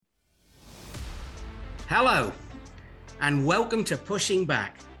Hello, and welcome to Pushing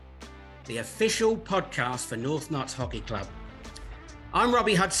Back, the official podcast for North Notts Hockey Club. I'm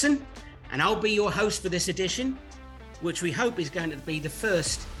Robbie Hudson, and I'll be your host for this edition, which we hope is going to be the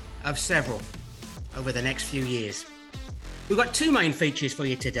first of several over the next few years. We've got two main features for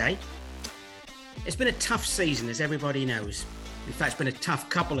you today. It's been a tough season, as everybody knows. In fact, it's been a tough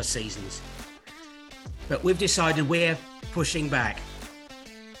couple of seasons. But we've decided we're pushing back.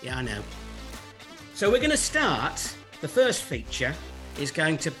 Yeah, I know. So we're going to start, the first feature is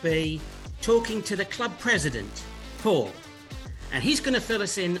going to be talking to the club president, Paul. And he's going to fill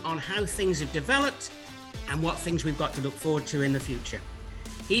us in on how things have developed and what things we've got to look forward to in the future.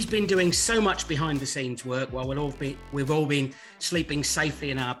 He's been doing so much behind the scenes work while we've all been sleeping safely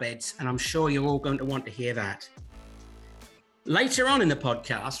in our beds, and I'm sure you're all going to want to hear that. Later on in the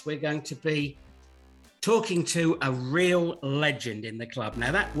podcast, we're going to be talking to a real legend in the club.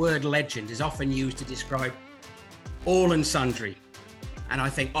 Now, that word legend is often used to describe all and sundry, and I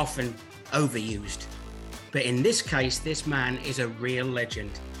think often overused. But in this case, this man is a real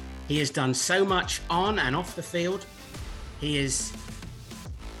legend. He has done so much on and off the field. He has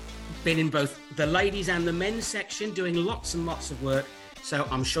been in both the ladies and the men's section doing lots and lots of work. So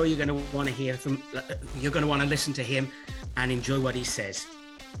I'm sure you're going to want to listen to him and enjoy what he says.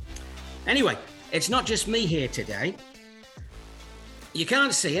 Anyway, it's not just me here today. You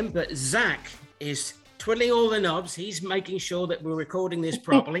can't see him, but Zach is twiddling all the knobs. He's making sure that we're recording this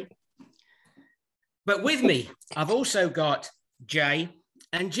properly. But with me, I've also got Jay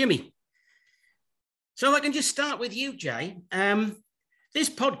and Jimmy. So I can just start with you, Jay. This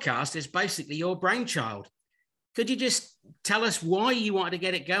podcast is basically your brainchild. Could you just tell us why you wanted to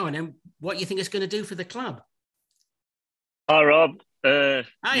get it going and what you think it's going to do for the club? Hi, Rob.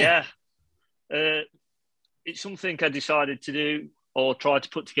 It's something I decided to do or tried to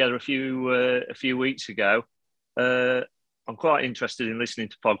put together a few weeks ago. I'm quite interested in listening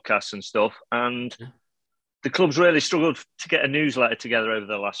to podcasts and stuff, and the club's really struggled to get a newsletter together over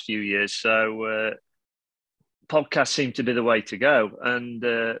the last few years. So podcasts seem to be the way to go, and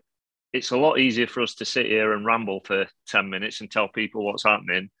it's a lot easier for us to sit here and ramble for 10 minutes and tell people what's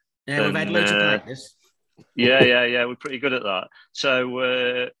happening. Yeah, we've had loads of practice. Yeah, we're pretty good at that.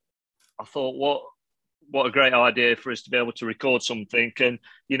 So I thought, what a great idea for us to be able to record something, and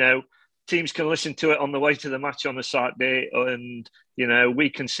teams can listen to it on the way to the match on the Saturday, and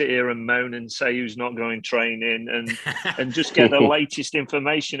we can sit here and moan and say who's not going training, and just get the latest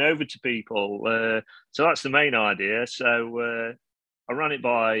information over to people. So that's the main idea. So I ran it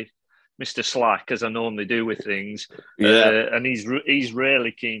by Mr. Slack, as I normally do with things, and he's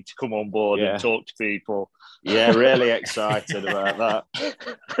really keen to come on board and talk to people. Yeah, really excited about that.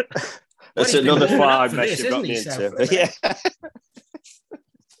 That's another 5 mess you've got me into. Yeah.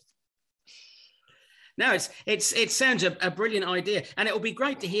 No, it sounds a brilliant idea, and it will be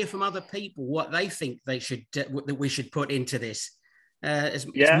great to hear from other people what they think that we should put into this. As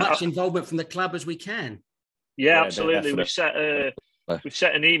much involvement from the club as we can. Yeah, absolutely. We've set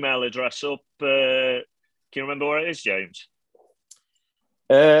an email address up. Can you remember where it is, James?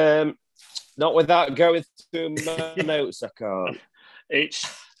 Not without going through my notes, I can't. It's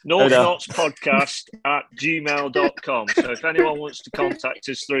northnotspodcast@gmail.com. So if anyone wants to contact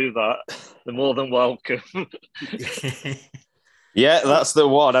us through that, they're more than welcome. Yeah, that's the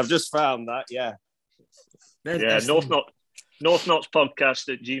one. I've just found that, yeah.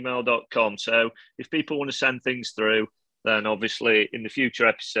 northnotspodcast@gmail.com. So if people want to send things through, then obviously in the future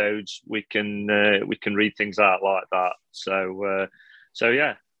episodes we can read things out like that. So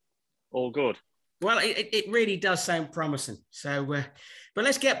yeah, all good. Well, it really does sound promising. So, but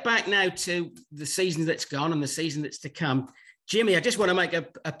let's get back now to the season that's gone and the season that's to come. Jimmy, I just want to make a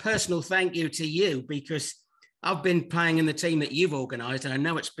personal thank you to you, because I've been playing in the team that you've organised, and I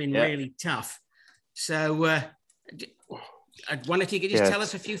know it's been really tough. So I wonder if you could just tell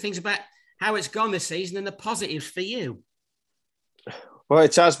us a few things about how it's gone this season and the positives for you. Well,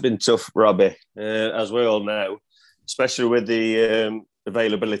 it has been tough, Robbie, as we all know, especially with the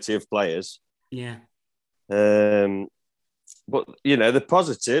availability of players. Yeah. But the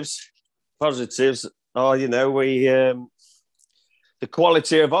positives are, the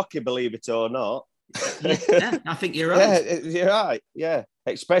quality of hockey, believe it or not. Yeah, I think you're right. Yeah, you're right. Yeah,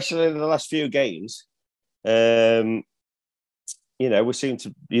 especially in the last few games. We seem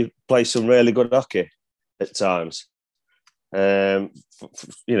to play some really good hockey at times. From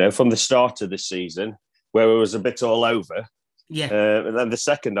the start of the season, where it was a bit all over. Yeah. And then the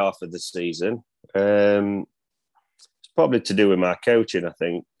second half of the season, it's probably to do with my coaching, I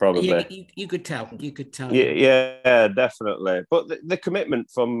think, probably. Yeah, you could tell. You could tell. Yeah, definitely. But the commitment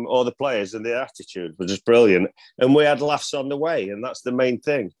from all the players and the attitude was just brilliant. And we had laughs on the way, and that's the main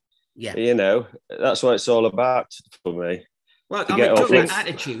thing. Yeah. You know, that's what it's all about for me. Well, I mean, talking about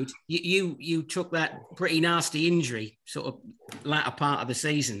attitude, you took that pretty nasty injury sort of latter part of the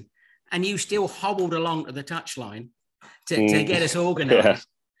season, and you still hobbled along to the touchline to get us organised. Yeah.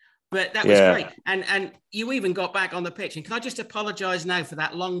 But that was great. And you even got back on the pitch. And can I just apologise now for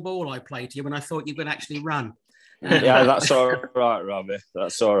that long ball I played to you when I thought you could actually run? Yeah, that's all right, Robbie.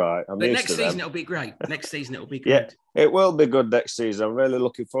 That's all right. But next season it'll be great. Next season it'll be great. Yeah, it will be good next season. I'm really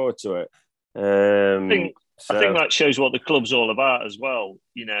looking forward to it. I think that shows what the club's all about as well.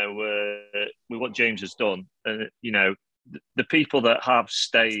 You know, with what James has done. You know, the people that have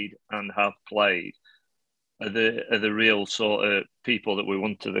stayed and have played are the real sort of people that we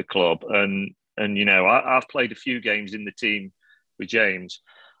want to the club. And you know, I've played a few games in the team with James.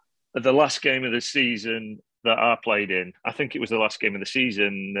 The last game of the season that I played in, I think it was the last game of the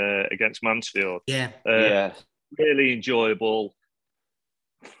season against Mansfield. Yeah. Really enjoyable,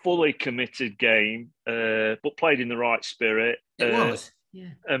 fully committed game, but played in the right spirit. It was.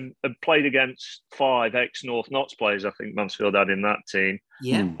 Yeah. And played against 5 ex-North Notts players, I think Mansfield had in that team.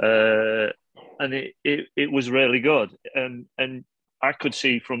 Yeah. And it was really good. And I could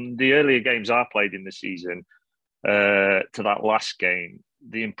see from the earlier games I played in the season to that last game,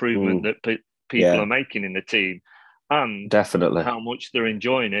 the improvement that people are making in the team, and definitely how much they're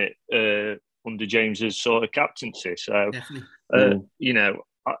enjoying it under James's sort of captaincy. So, you know,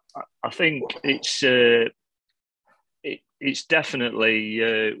 I think it's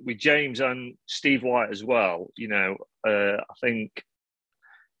definitely with James and Steve White as well. You know, I think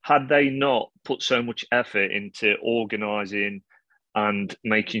had they not put so much effort into organising and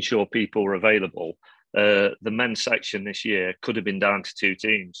making sure people were available, the men's section this year could have been down to 2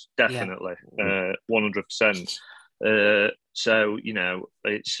 teams, definitely, 100%. So, you know,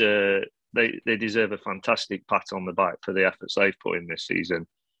 it's they deserve a fantastic pat on the back for the efforts they've put in this season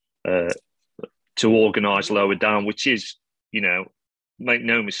to organise lower down, which is, you know, make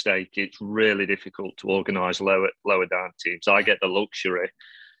no mistake, it's really difficult to organise lower down teams. I get the luxury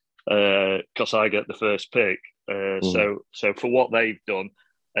because I get the first pick. So for what they've done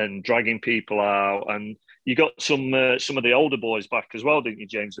and dragging people out, and you got some of the older boys back as well, didn't you,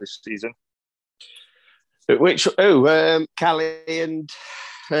 James, this season? Callie and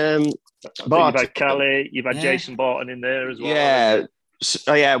You've had Callie, you've had Jason Barton in there as well.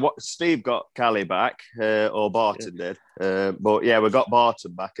 Steve got Callie back, or Barton did. But yeah, we got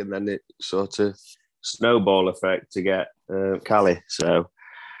Barton back, and then it sort of snowball effect to get Callie. So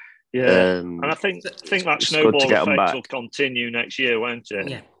and I think that snowball effect will continue next year, won't it?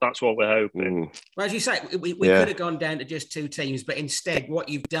 Yeah. That's what we're hoping. Well, as you say, we could have gone down to just 2 teams, but instead what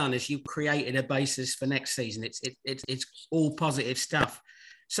you've done is you've created a basis for next season. It's all positive stuff.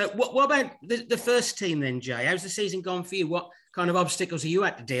 So what about the first team then, Jay? How's the season gone for you? What kind of obstacles have you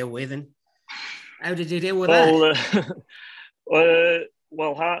had to deal with, and how did you deal with that?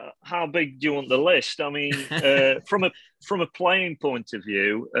 Well, how big do you want the list? I mean, from a playing point of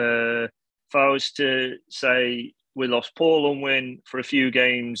view, if I was to say we lost Paul Unwin for a few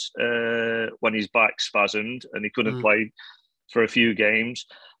games when his back spasmed and he couldn't play for a few games.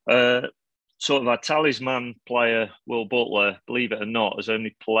 Sort of our talisman player, Will Butler, believe it or not, has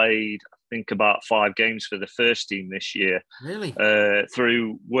only played, I think, about 5 games for the first team this year. Really?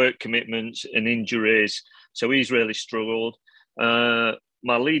 Through work commitments and injuries. So he's really struggled. My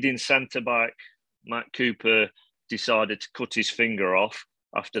leading centre-back, Matt Cooper, decided to cut his finger off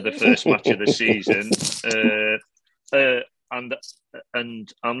after the first match of the season.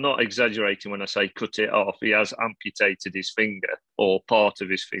 And I'm not exaggerating when I say cut it off. He has amputated his finger, or part of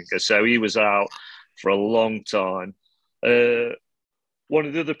his finger. So he was out for a long time. One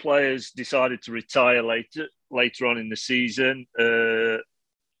of the other players decided to retire later on in the season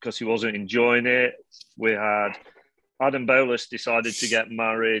because he wasn't enjoying it. We had Adam Bolus decided to get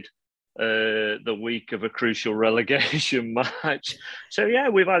married the week of a crucial relegation match. So yeah,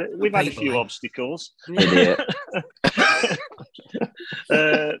 we've had a few obstacles.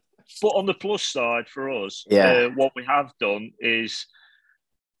 But on the plus side for us, what we have done is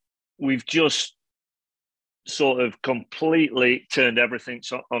we've just sort of completely turned everything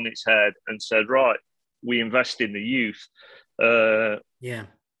on its head and said, right, we invest in the youth. And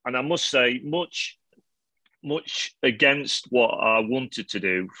I must say, much against what I wanted to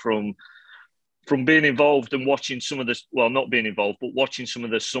do from being involved and watching some of this, well, not being involved, but watching some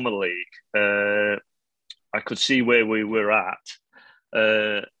of the summer league, I could see where we were at,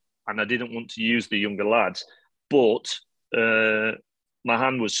 and I didn't want to use the younger lads. But my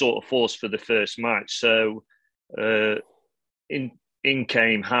hand was sort of forced for the first match. So in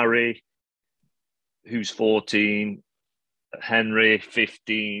came Harry, who's 14, Henry,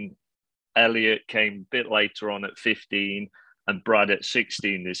 15, Elliot came a bit later on at 15, and Brad at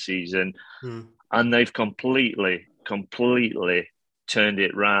 16 this season. And they've completely turned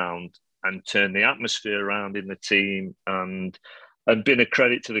it round and turned the atmosphere around in the team, and been a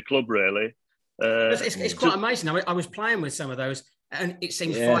credit to the club, really. It's quite amazing. I was playing with some of those, and it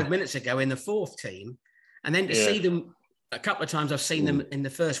seems 5 minutes ago in the fourth team, and then to see them a couple of times, I've seen them in the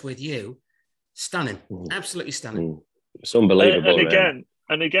first with you. Stunning, absolutely stunning. It's unbelievable.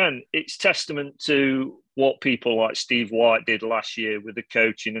 And again, it's testament to what people like Steve White did last year with the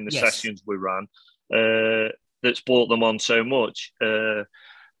coaching and the sessions we ran. That's brought them on so much.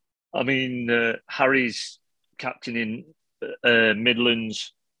 I mean, Harry's captaining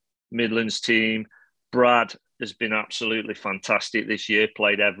Midlands team. Brad has been absolutely fantastic this year,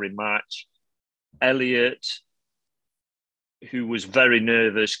 played every match. Elliot, who was very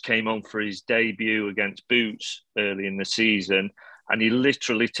nervous, came on for his debut against Boots early in the season, and he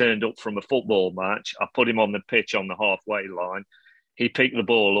literally turned up from a football match. I put him on the pitch on the halfway line. He picked the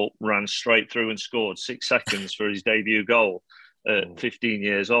ball up, ran straight through and scored 6 seconds for his debut goal at 15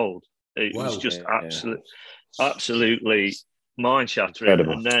 years old. It was just absolutely mind-shattering.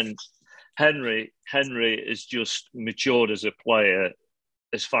 Incredible. And then Henry has just matured as a player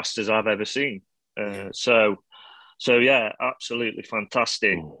as fast as I've ever seen. So yeah, absolutely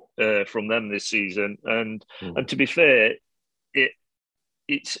fantastic from them this season. And to be fair,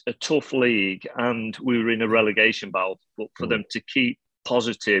 it's a tough league, and we were in a relegation battle. But for them to keep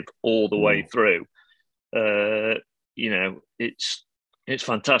positive all the way through, it's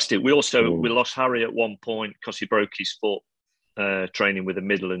fantastic. We lost Harry at one point because he broke his foot training with the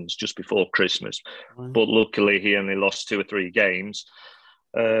Midlands just before Christmas. But luckily, he only lost 2 or 3 games.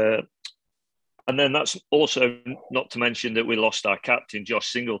 And then that's also not to mention that we lost our captain, Josh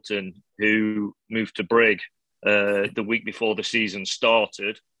Singleton, who moved to Brig the week before the season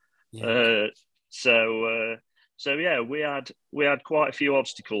started. So we had quite a few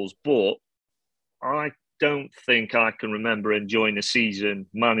obstacles, but I don't think I can remember enjoying a season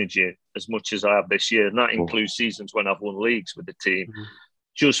managing as much as I have this year. And that includes seasons when I've won leagues with the team,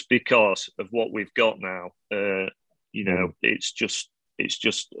 just because of what we've got now. It's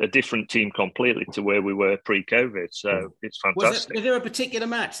just a different team completely to where we were pre-COVID. So it's fantastic. Was there a particular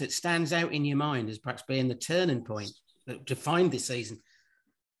match that stands out in your mind as perhaps being the turning point that defined this season?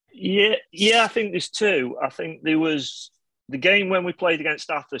 Yeah, I think there's 2. I think there was the game when we played against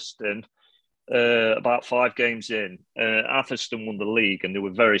Atherstone about 5 games in. Atherstone won the league and they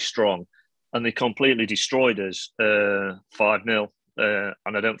were very strong, and they completely destroyed us 5-0. And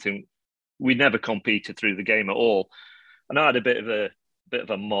I don't think we never competed through the game at all. And I had a bit of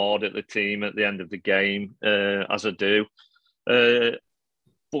a mod at the team at the end of the game, as I do. But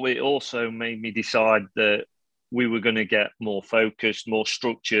it also made me decide that we were going to get more focused, more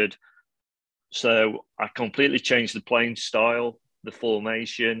structured. So I completely changed the playing style, the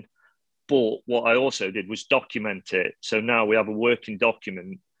formation. But what I also did was document it. So now we have a working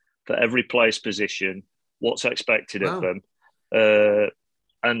document for every player's position, what's expected of them.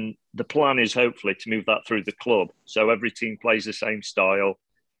 And the plan is hopefully to move that through the club. So every team plays the same style,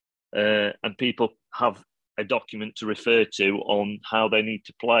 and people have a document to refer to on how they need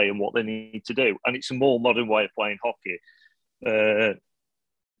to play and what they need to do. And it's a more modern way of playing hockey.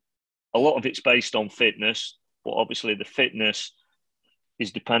 A lot of it's based on fitness, but obviously the fitness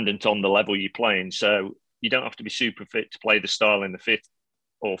is dependent on the level you're playing. So you don't have to be super fit to play the style in the 5th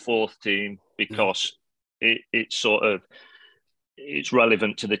or 4th team, because it's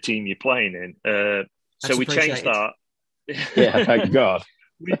relevant to the team you're playing in. So we changed that. Yeah, thank God.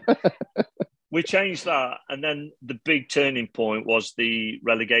 We changed that. And then the big turning point was the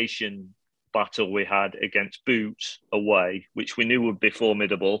relegation battle we had against Boots away, which we knew would be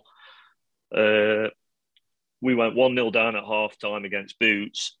formidable. We went 1-0 down at half-time against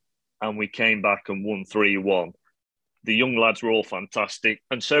Boots, and we came back and won 3-1. The young lads were all fantastic,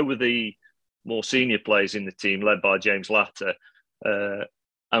 and so were the more senior players in the team, led by James Latter.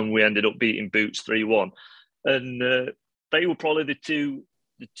 And we ended up beating Boots 3-1. And they were probably the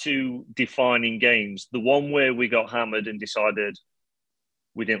two defining games. The one where we got hammered and decided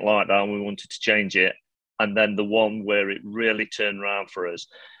we didn't like that and we wanted to change it. And then the one where it really turned around for us.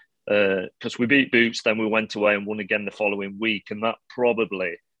 Because we beat Boots, then we went away and won again the following week. And that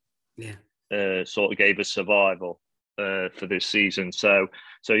probably sort of gave us survival for this season. So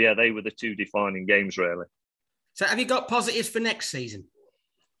yeah, they were the 2 defining games, really. So have you got positives for next season?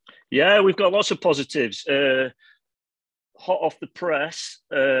 Yeah, we've got lots of positives. hot off the press,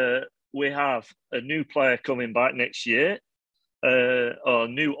 we have a new player coming back next year, or a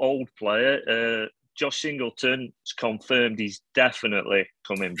new old player. Josh Singleton's confirmed he's definitely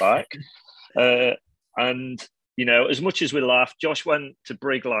coming back. And, you know, as much as we laugh, Josh went to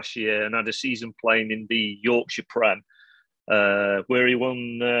Brig last year and had a season playing in the Yorkshire Prem, where he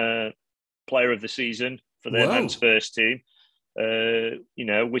won Player of the Season for their men's first team. You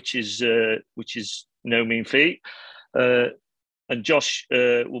know, which is no mean feat. And Josh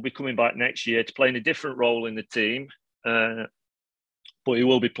will be coming back next year to play in a different role in the team, but he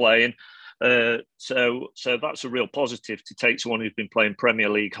will be playing. So that's a real positive to take someone who's been playing Premier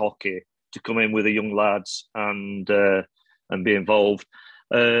League hockey to come in with the young lads and be involved.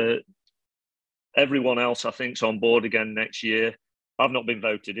 Everyone else, I think, is on board again next year. I've not been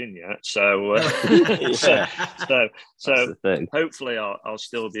voted in yet, so hopefully I'll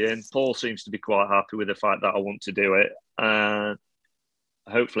still be in. Paul seems to be quite happy with the fact that I want to do it.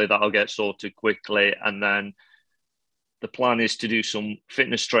 Hopefully that'll get sorted quickly, and then the plan is to do some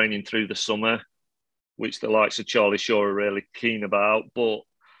fitness training through the summer, which the likes of Charlie Shaw are really keen about. But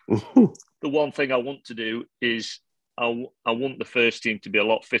the one thing I want to do is I want the first team to be a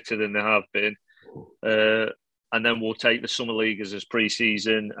lot fitter than they have been. And then we'll take the summer leaguers as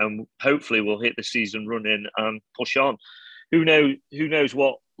pre-season, and hopefully we'll hit the season running and push on. Who knows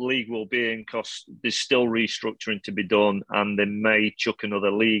what league we'll be in, because there's still restructuring to be done, and they may chuck another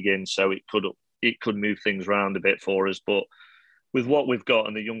league in, so it could move things around a bit for us. But with what we've got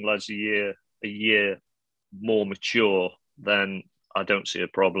and the young lads a year more mature, then I don't see a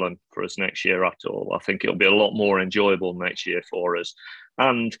problem for us next year at all. I think it'll be a lot more enjoyable next year for us.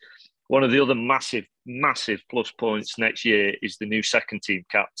 And one of the other massive plus points next year is the new second team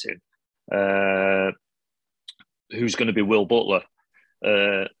captain, who's going to be Will Butler.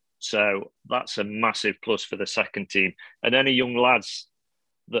 So that's a massive plus for the second team. And any young lads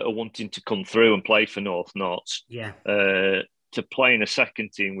that are wanting to come through and play for North Notts, to play in a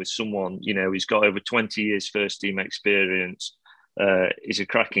second team with someone, you know, he's got over 20 years first team experience. He's a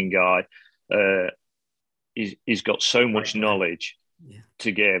cracking guy. He's got so much knowledge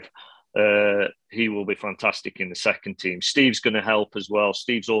to give. He will be fantastic in the second team. Steve's going to help as well.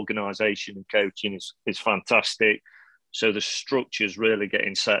 Steve's organisation and coaching is fantastic. So the structure's really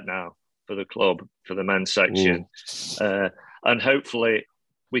getting set now for the club, for the men's section. And hopefully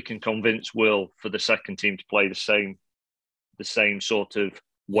we can convince Will for the second team to play the same sort of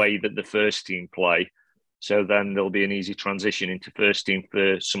way that the first team play. So then there'll be an easy transition into first team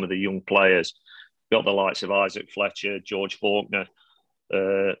for some of the young players. Got the likes of Isaac Fletcher, George Faulkner,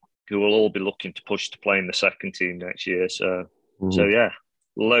 who will all be looking to push to play in the second team next year. So yeah,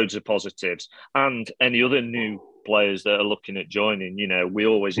 loads of positives. And any other new players that are looking at joining, you know, we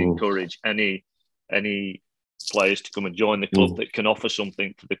always encourage any players to come and join the club that can offer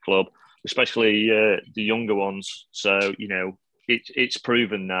something to the club, especially the younger ones. So, you know, it's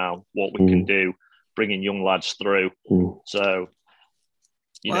proven now what we can do, bringing young lads through. So,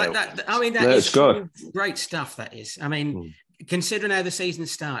 you know. That is good. Great stuff, that is. I mean, considering how the season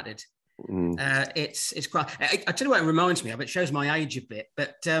started, it's quite... I tell you what it reminds me of. It shows my age a bit.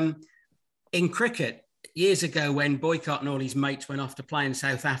 But in cricket, years ago when Boycott and all his mates went off to play in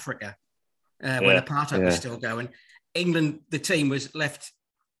South Africa, when apartheid was still going, England, the team was left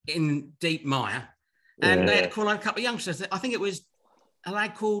in deep mire, and they had to call out a couple of youngsters. I think it was a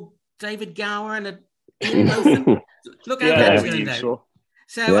lad called David Gower and look how that turned out.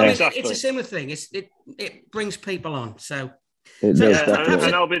 So I mean, exactly. It's a similar thing. It brings people on. So and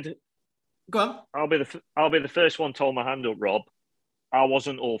I'll be the first one to hold my hand up, Rob. I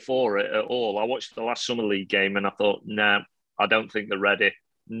wasn't all for it at all. I watched the last Summer League game and I thought, no, I don't think they're ready.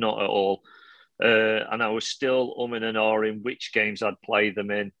 Not at all. And I was still umming and ahhing which games I'd play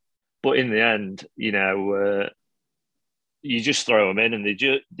them in. But in the end, you know, you just throw them in and they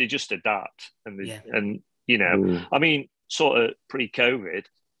just adapt. And you know, I mean, sort of pre-COVID,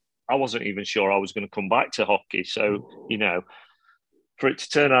 I wasn't even sure I was going to come back to hockey. So, you know, for it to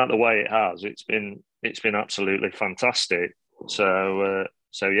turn out the way it has, it's been absolutely fantastic. So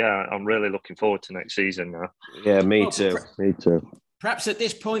yeah, I'm really looking forward to next season now. Yeah, me too. Perhaps at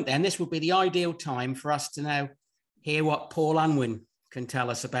this point, then, this would be the ideal time for us to now hear what Paul Unwin can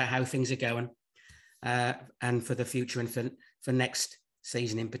tell us about how things are going, and for the future and for next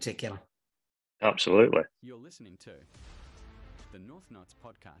season in particular. Absolutely. You're listening to the North Notts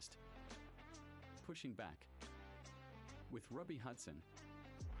podcast, Pushing Back, with Robbie Hudson.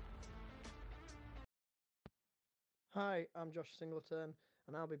 Hi, I'm Josh Singleton,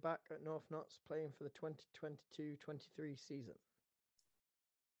 and I'll be back at North Notts playing for the 2022-23 season.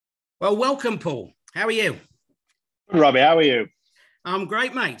 Well, welcome, Paul. How are you? Robbie, how are you? I'm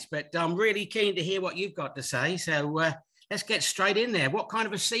great, mate, but I'm really keen to hear what you've got to say. So let's get straight in there. What kind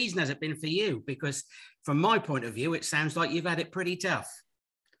of a season has it been for you? Because from my point of view, it sounds like you've had it pretty tough.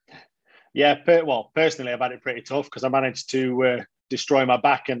 Yeah, personally, I've had it pretty tough because I managed to destroy my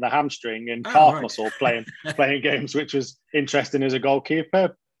back and the hamstring and muscle playing games, which was interesting as a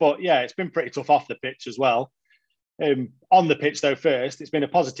goalkeeper. But yeah, it's been pretty tough off the pitch as well. On the pitch, though, first, it's been a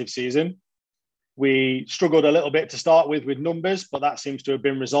positive season. We struggled a little bit to start with numbers, but that seems to have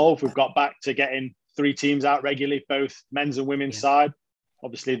been resolved. We've got back to getting 3 teams out regularly, both men's and women's side.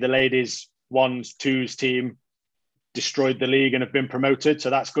 Obviously, the ladies' 1s, 2s team destroyed the league and have been promoted. So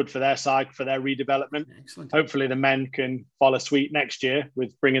that's good for their side, for their redevelopment. Excellent. Hopefully the men can follow suit next year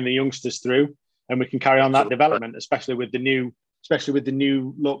with bringing the youngsters through, and we can carry on that development, especially with the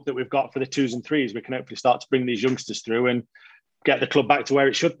new look that we've got for the 2s and 3s. We can hopefully start to bring these youngsters through and get the club back to where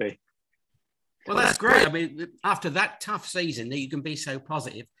it should be. Well, that's great. I mean, after that tough season, that you can be so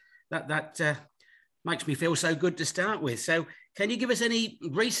positive, that makes me feel so good to start with. So can you give us any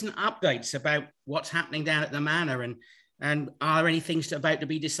recent updates about what's happening down at the Manor, and are there any things about to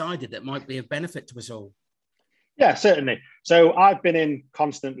be decided that might be of benefit to us all? Yeah, certainly. So I've been in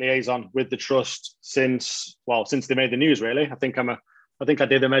constant liaison with the trust since they made the news, really. I think I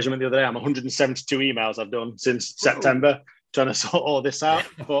did a measurement the other day. I'm 172 emails I've done since September trying to sort all this out.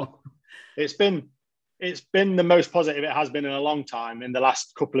 But it's been the most positive it has been in a long time in the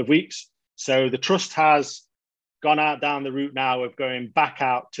last couple of weeks. So the trust has gone out down the route now of going back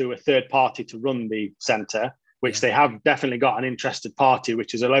out to a third party to run the centre, which they have definitely got an interested party,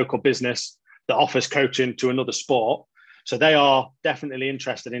 which is a local business that offers coaching to another sport. So they are definitely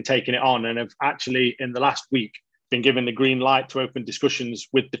interested in taking it on, and have actually in the last week been given the green light to open discussions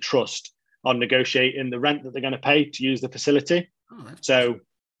with the trust on negotiating the rent that they're going to pay to use the facility. So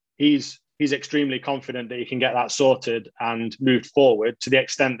he's extremely confident that he can get that sorted and moved forward, to the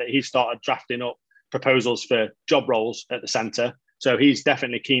extent that he started drafting up proposals for job roles at the centre. So he's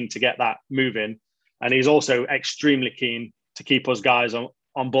definitely keen to get that moving. And he's also extremely keen to keep us guys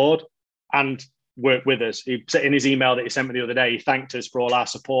on board and work with us. He said in his email that he sent me the other day, he thanked us for all our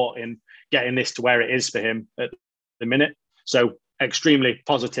support in getting this to where it is for him at the minute. So extremely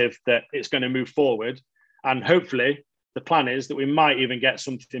positive that it's going to move forward. And hopefully the plan is that we might even get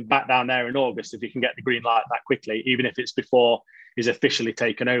something back down there in August if he can get the green light that quickly, even if it's before he's officially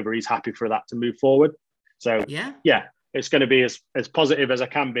taken over. He's happy for that to move forward. So yeah, it's going to be as positive as I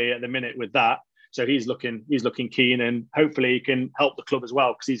can be at the minute with that. So he's looking keen, and hopefully he can help the club as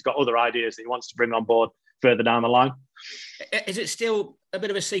well, because he's got other ideas that he wants to bring on board further down the line. Is it still a bit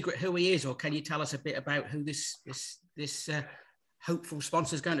of a secret who he is, or can you tell us a bit about who this hopeful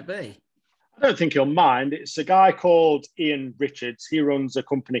sponsor is going to be? I don't think he'll mind. It's a guy called Ian Richards. He runs a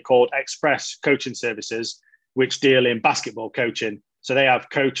company called Express Coaching Services, which deal in basketball coaching. So they have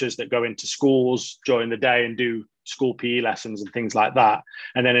coaches that go into schools during the day and do school PE lessons and things like that.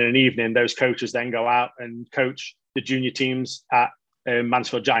 And then in an evening, those coaches then go out and coach the junior teams at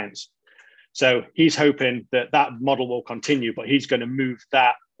Mansfield Giants. So he's hoping that model will continue, but he's going to move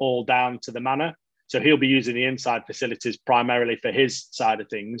that all down to the Manor. So he'll be using the inside facilities primarily for his side of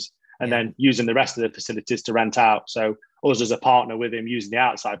things, and then using the rest of the facilities to rent out. So us as a partner with him using the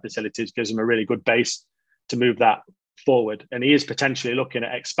outside facilities gives him a really good base to move that forward. And he is potentially looking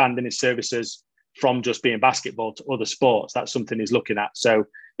at expanding his services from just being basketball to other sports. That's something he's looking at. So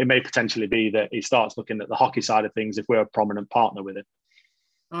it may potentially be that he starts looking at the hockey side of things if we're a prominent partner with it.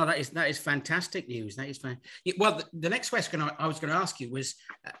 Oh, that is fantastic news. That is fantastic. Well, the next question I was going to ask you was,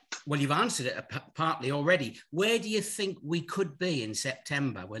 well, you've answered it partly already. Where do you think we could be in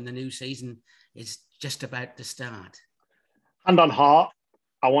September when the new season is just about to start? Hand on heart,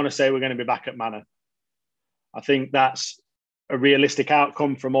 I want to say we're going to be back at Manor. I think that's a realistic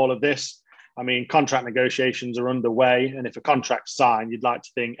outcome from all of this. I mean, contract negotiations are underway, and if a contract's signed, you'd like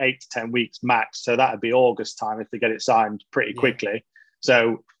to think 8 to 10 weeks max. So that would be August time if they get it signed pretty quickly.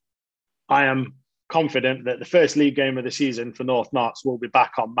 So I am confident that the first league game of the season for North Notts will be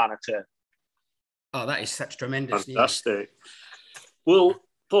back on Manor turf. Oh, that is such tremendous news. Fantastic. Well,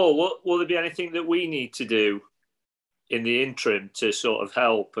 Paul, will there be anything that we need to do in the interim to sort of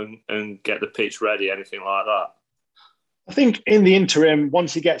help and get the pitch ready, anything like that? I think in the interim,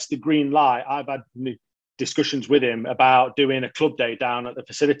 once he gets the green light, I've had discussions with him about doing a club day down at the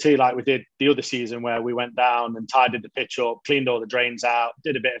facility like we did the other season, where we went down and tidied the pitch up, cleaned all the drains out,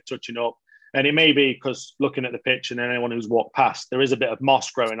 did a bit of touching up. And it may be because looking at the pitch and anyone who's walked past, there is a bit of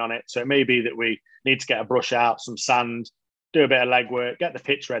moss growing on it. So it may be that we need to get a brush out, some sand, do a bit of legwork, get the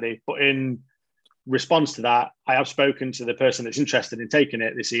pitch ready. But in response to that, I have spoken to the person that's interested in taking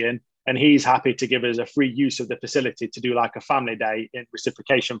it, this Ian, And he's happy to give us a free use of the facility to do like a family day in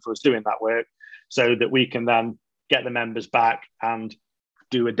reciprocation for us doing that work, so that we can then get the members back and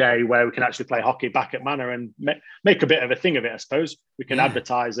do a day where we can actually play hockey back at Manor and make a bit of a thing of it, I suppose. We can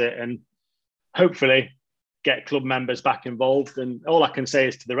advertise it and hopefully get club members back involved. And all I can say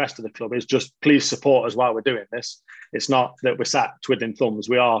is to the rest of the club is just please support us while we're doing this. It's not that we're sat twiddling thumbs.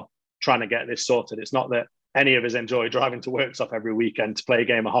 We are trying to get this sorted. It's not that any of us enjoy driving to Worksop every weekend to play a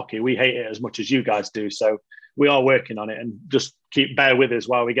game of hockey. We hate it as much as you guys do. So we are working on it, and just bear with us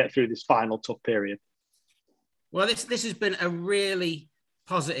while we get through this final tough period. Well, this has been a really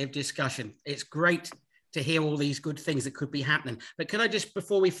positive discussion. It's great to hear all these good things that could be happening. But can I just,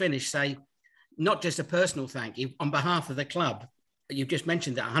 before we finish, say not just a personal thank you on behalf of the club? You've just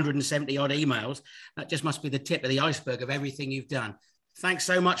mentioned that 170 odd emails. That just must be the tip of the iceberg of everything you've done. Thanks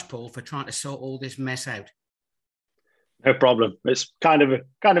so much, Paul, for trying to sort all this mess out. No problem. It's kind of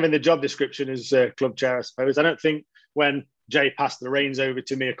in the job description as club chair, I suppose. I don't think when Jay passed the reins over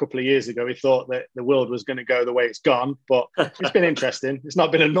to me a couple of years ago, he thought that the world was going to go the way it's gone, but it's been interesting. It's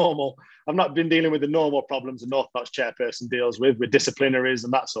not been I've not been dealing with the normal problems a North Notts chairperson deals with disciplinaries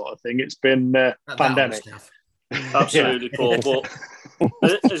and that sort of thing. It's been pandemic. Absolutely, Paul.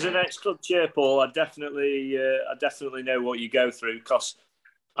 But as an ex-club chair, Paul, I definitely know what you go through, because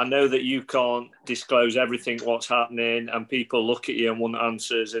I know that you can't disclose everything what's happening, and people look at you and want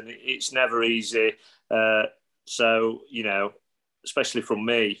answers, and it's never easy. So, especially from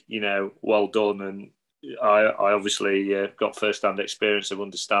me, well done. And I obviously got first-hand experience of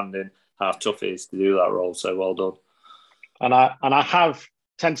understanding how tough it is to do that role. So well done. And I have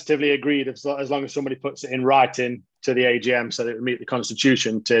tentatively agreed, as long as somebody puts it in writing to the AGM so that it meet the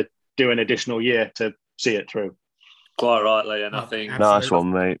Constitution, to do an additional year to see it through. Quite rightly, and I think... Nice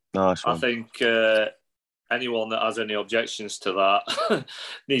one, mate. Nice one. I think anyone that has any objections to that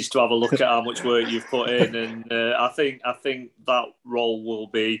needs to have a look at how much work you've put in, and I think that role will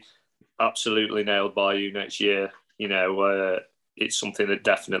be absolutely nailed by you next year. It's something that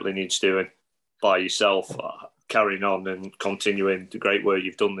definitely needs doing by yourself, carrying on and continuing the great work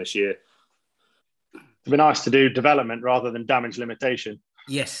you've done this year. It'd be nice to do development rather than damage limitation.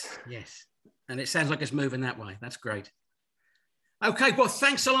 Yes. And it sounds like it's moving that way. That's great. Okay, well,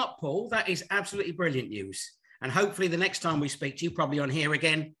 thanks a lot, Paul. That is absolutely brilliant news. And hopefully the next time we speak to you, probably on here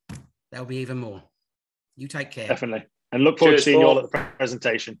again, there'll be even more. You take care. Definitely. And look forward to seeing you all at the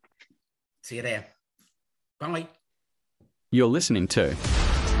presentation. See you there. Bye. You're listening to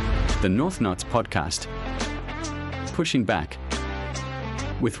the North Notts Podcast, Pushing Back,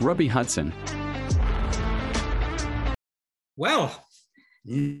 with Robbie Hudson. Well,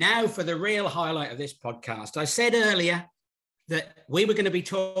 now for the real highlight of this podcast. I said earlier that we were going to be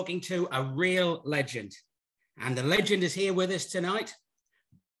talking to a real legend. And the legend is here with us tonight,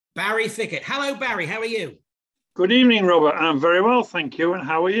 Barry Fickett. Hello, Barry. How are you? Good evening, Robert. I'm very well, thank you. And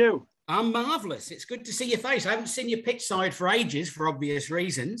how are you? I'm marvellous. It's good to see your face. I haven't seen your pitch side for ages, for obvious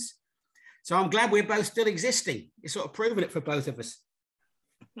reasons. So I'm glad we're both still existing. You're sort of proving it for both of us.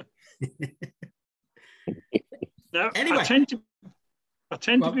 No, anyway. I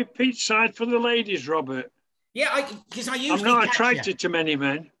tend to be pitch side for the ladies, Robert. Yeah, because I usually I'm not attracted to many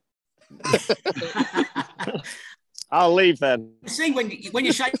men. I'll leave then. See, when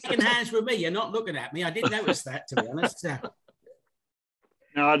you're shaking hands with me, you're not looking at me. I did notice that, to be honest.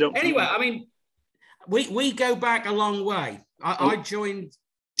 No, I don't. Anyway, I mean, we go back a long way. I joined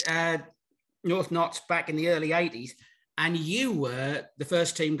North Notts back in the early 80s, and you were the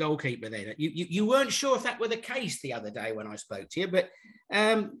first team goalkeeper then. You weren't sure if that were the case the other day when I spoke to you, but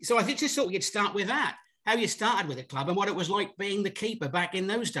so I think just thought we'd start with that. How you started with the club and what it was like being the keeper back in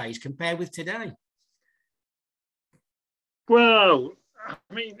those days compared with today. Well, I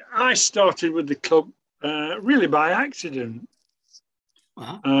mean, I started with the club really by accident.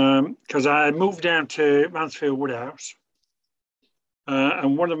 Because I moved down to Mansfield Woodhouse,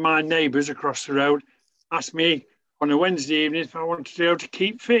 and one of my neighbours across the road asked me on a Wednesday evening if I wanted to go to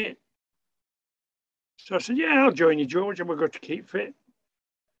keep fit. So I said, yeah, I'll join you, George, and we'll go to keep fit.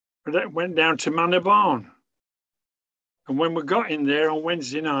 But I went down to Manor Barn. And when we got in there on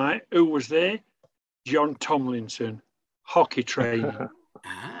Wednesday night, who was there? John Tomlinson, hockey training.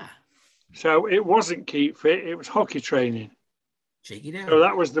 So it wasn't keep fit, it was hockey training. So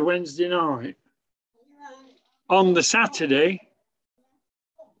that was the Wednesday night. On the Saturday,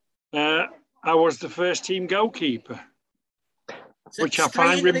 I was the first team goalkeeper, which I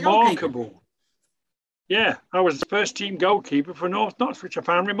find remarkable. Yeah, I was the first team goalkeeper for North Notts, which I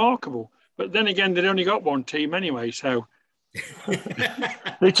found remarkable. But then again, they'd only got one team anyway, so...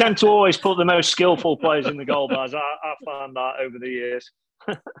 They tend to always put the most skillful players in the goal bars. I found that over the years.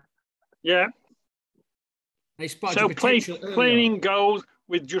 Yeah. They spotted So the potential early playing on. in goal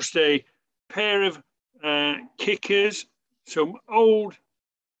with just a pair of kickers, some old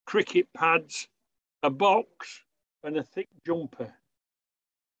cricket pads, a box, and a thick jumper.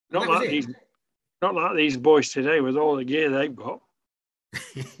 And Not that was like it. not like these boys today with all the gear they've got.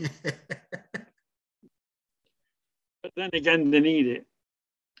 But then again, they need it.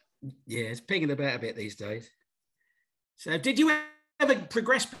 Yeah, it's pinging about a bit these days. So did you ever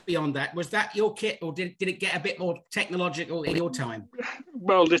progress beyond that? Was that your kit, or did it get a bit more technological in your time?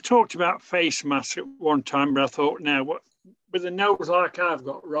 Well, they talked about face masks at one time, but I thought, now, what with a nose like I've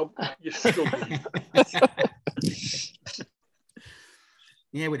got, Rob, you're struggling.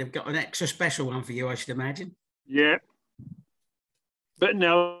 Yeah, we'd have got an extra special one for you, I should imagine. Yeah. But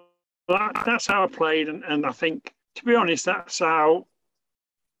no, that's how I played. And I think, to be honest, that's how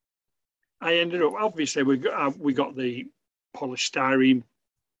I ended up. Obviously, we got the polystyrene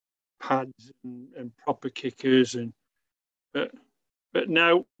pads and proper kickers. But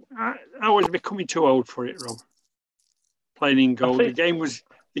now I was becoming too old for it, Rob. Playing in goal. The game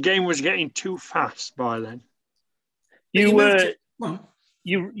was getting too fast by then.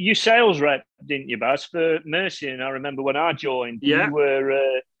 You sales rep, didn't you, Baz, for Mercy? And I remember when I joined, yeah. You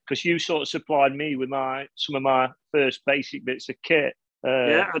were because you sort of supplied me with some of my first basic bits of kit.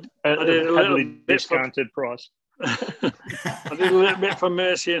 I did a heavily discounted price. I did a little bit for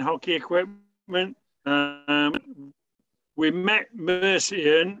Mercy and hockey equipment. We met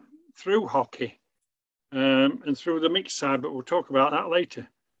Mercy through hockey and through the mixed side, but we'll talk about that later.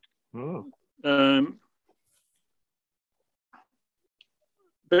 Oh.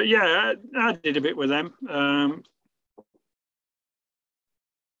 But yeah, I did a bit with them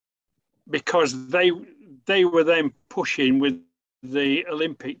because they were then pushing with the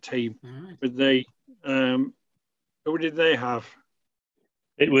Olympic team. Right. With the who did they have?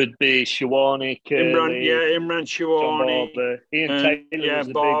 It would be Shawani, Curley, Imran Shawani, Ian Taylor was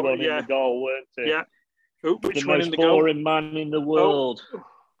the big one in the goal, weren't they? Yeah. Which the one most in the goal? boring man in the world. Oh,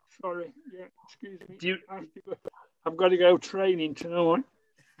 sorry. Yeah, excuse me. I've got to go training tonight.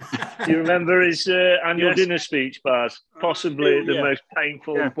 Do you remember his annual dinner speech, Baz? Possibly the most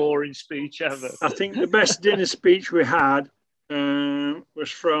painful, boring speech ever. I think the best dinner speech we had was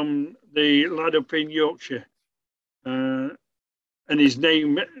from the lad up in Yorkshire. And his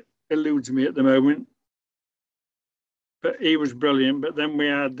name eludes me at the moment. But he was brilliant. But then we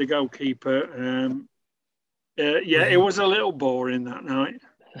had the goalkeeper. It was a little boring that night.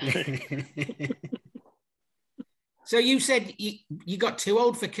 So you said you got too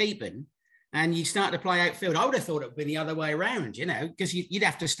old for keeping and you started to play outfield. I would have thought it would be the other way around, because you'd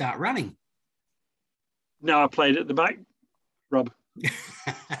have to start running. No, I played at the back, Rob.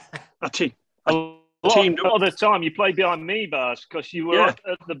 I teamed up. All the time you played behind me, Baz, because you were at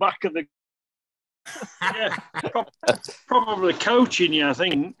the back of the... Probably coaching you, I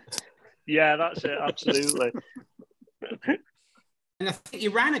think. Yeah, that's it, absolutely. And I think you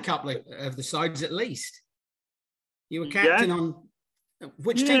ran a couple of the sides at least. You were captain on...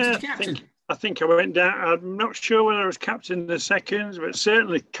 Which team did you captain? I think I went down. I'm not sure whether I was captain of the seconds, but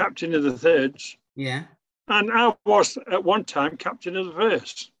certainly captain of the thirds. Yeah. And I was, at one time, captain of the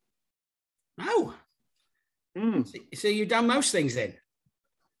first. Oh. So you've done most things then?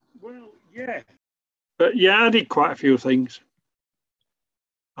 Well, yeah. But yeah, I did quite a few things.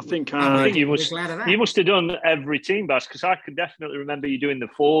 I think you must have done every team, Baz, because I could definitely remember you doing the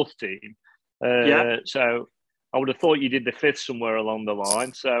fourth team. So I would have thought you did the fifth somewhere along the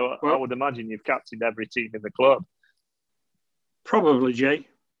line. So I would imagine you've captained every team in the club. Probably, Jay.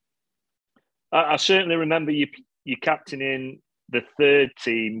 I certainly remember you captaining the third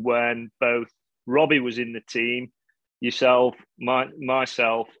team when both Robbie was in the team, yourself,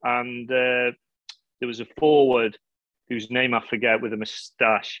 myself, and there was a forward whose name I forget with a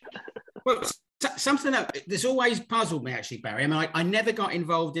moustache. Well, something that's always puzzled me, actually, Barry. I mean, I never got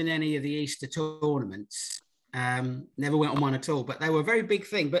involved in any of the Easter tournaments. Never went on one at all, but they were a very big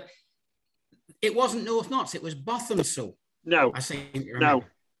thing. But it wasn't North Notts; it was Bothamsall. No, I seem to remember.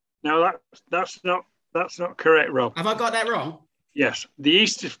 No, that's not correct, Rob. Have I got that wrong? Yes, the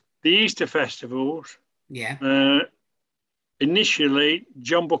Easter festivals. Yeah. Initially,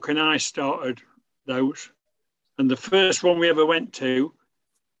 John Buck and I started those, and the first one we ever went to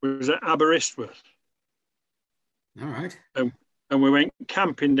was at Aberystwyth. All right. And we went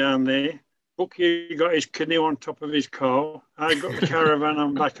camping down there. Bucky got his canoe on top of his car. I got the caravan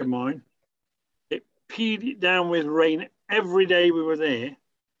on back of mine. It peed it down with rain every day we were there.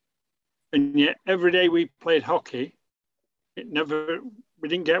 And yet every day we played hockey, we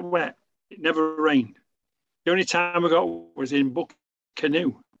didn't get wet. It never rained. The only time we got was in Buck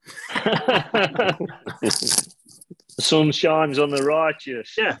canoe. The sun shines on the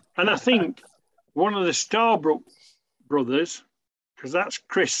righteous. Yeah, and I think one of the Starbrook brothers, because that's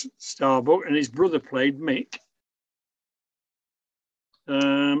Chris Starbrook, and his brother played Mick.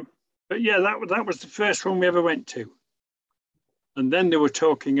 But yeah, that was the first one we ever went to. And then they were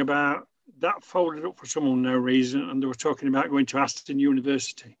talking about, that folded up for some unknown reason, and they were talking about going to Aston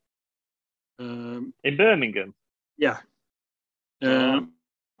University. In Birmingham? Yeah. I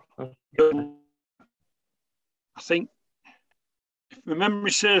think, if my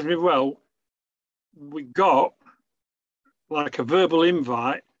memory serves me well, we got like a verbal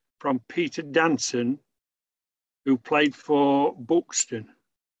invite from Peter Danson, who played for Buxton.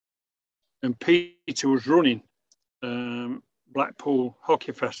 And Peter was running Blackpool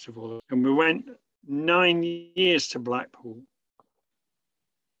Hockey Festival. And we went 9 years to Blackpool.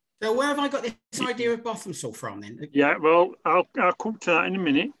 So where have I got this idea of Bothmsall from then? Yeah, well, I'll come to that in a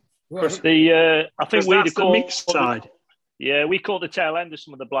minute. I think we that's the mixed side. Yeah, we caught the tail end of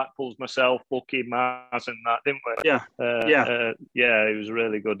some of the Blackpools, myself, Bucky, Maz, and that, didn't we? Yeah, it was a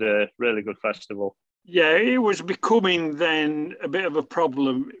really good festival. Yeah, it was becoming then a bit of a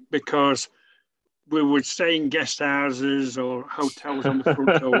problem because we would stay in guest houses or hotels on the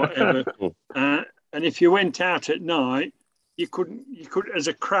front or whatever, and if you went out at night, you couldn't as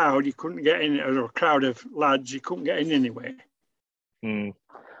a crowd, you couldn't get in, or a crowd of lads, you couldn't get in anyway.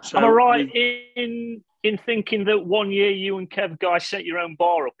 So am I right in thinking that one year you and Kev Guy set your own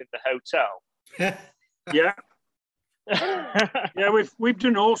bar up in the hotel? Yeah. Yeah, we've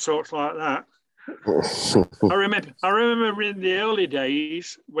done all sorts like that. I remember in the early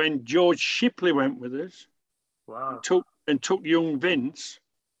days when George Shipley went with us. Wow. Took young Vince,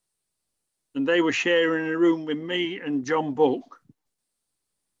 and they were sharing a room with me and John Buck.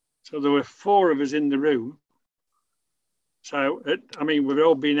 So there were 4 of us in the room. So, we've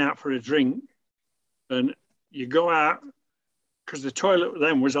all been out for a drink, and you go out, because the toilet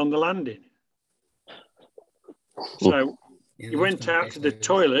then was on the landing. So you went out to the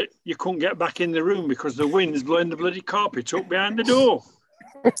toilet, you couldn't get back in the room because the wind's blowing the bloody carpet up behind the door.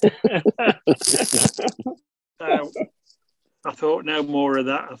 So I thought, no more of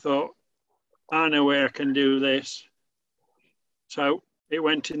that. I thought, I know where I can do this. So it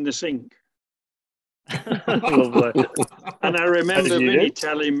went in the sink. Lovely. And I remember Vinny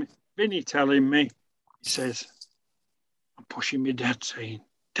telling me, he says, I'm pushing my dad, saying,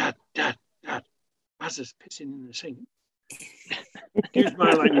 Dad, Maz is pissing in the sink. Excuse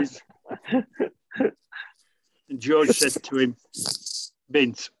my language. And George said to him,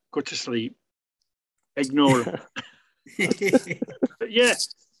 Vince, go to sleep. Ignore him. But yeah,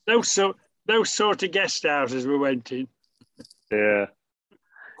 those sort of guest houses we went in. Yeah.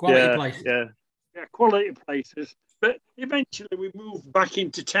 Quality places. Yeah, quality places. But eventually we moved back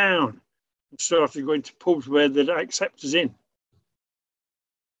into town and started going to pubs where they'd accept us in.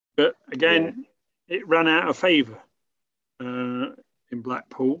 But again, it ran out of favour in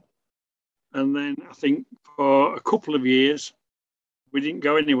Blackpool. And then I think for a couple of years, we didn't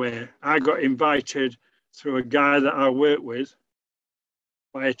go anywhere. I got invited through a guy that I worked with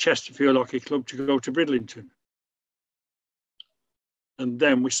by a Chesterfield Hockey Club to go to Bridlington. And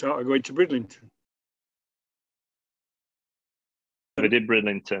then we started going to Bridlington. We did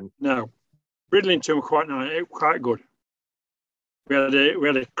Bridlington. No, Bridlington were quite nice, quite good. We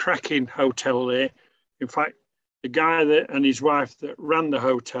had a cracking hotel there. In fact, the guy and his wife that ran the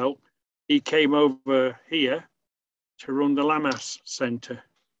hotel, he came over here to run the Lammas Centre.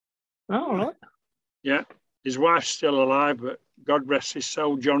 Oh, all right. Yeah, his wife's still alive, but God rest his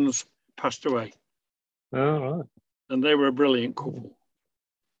soul, John's passed away. All right. And they were a brilliant couple.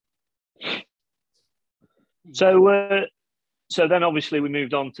 So then obviously we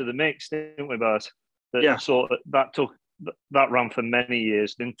moved on to the mix, didn't we, Baz? That ran for many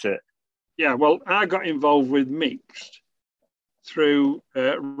years, didn't it? Yeah, well, I got involved with mixed through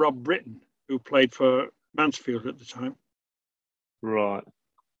Rob Britton, who played for Mansfield at the time. Right.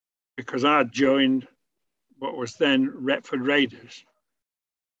 Because I joined what was then Retford Raiders.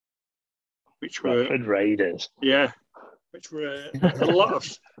 Retford Raiders. Yeah, which were a lot of...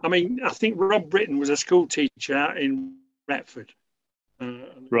 I think Rob Britton was a school teacher in Retford. Right.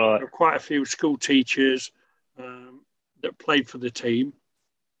 There were quite a few school teachers that played for the team.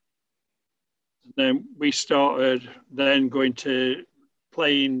 And then we started then going to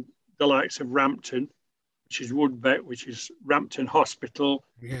playing the likes of Rampton, which is Woodbeck, which is Rampton Hospital,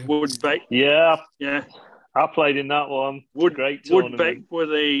 Woodbeck. Yeah. Yeah. I played in that one. Great tournament.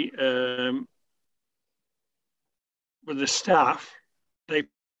 Woodbeck were the staff. They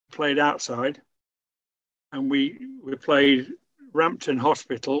played outside, and we played Rampton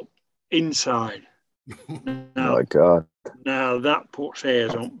Hospital inside. Oh my God. Now that puts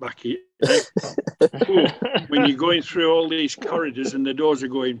hairs on back here. When you're going through all these corridors and the doors are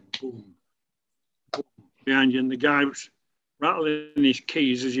going boom, boom behind you, and the guy was rattling his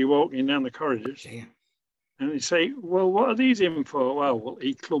keys as you're walking down the corridors. Yeah. And they say, well, what are these in for? Well,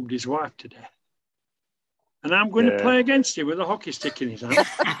 he clubbed his wife to death. And I'm going to play against him with a hockey stick in his hand.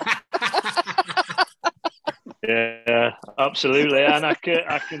 Yeah, absolutely, and I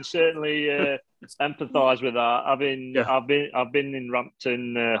can certainly empathise with that. I've been in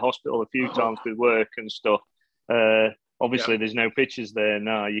Rampton Hospital a few times with work and stuff. Obviously, there's no pitches there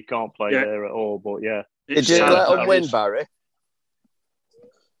now. You can't play there at all. But yeah, did you let them win, Barry?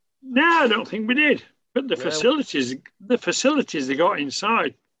 No, I don't think we did. But the facilities they got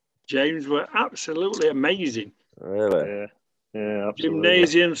inside, James, were absolutely amazing. Really? Yeah, absolutely.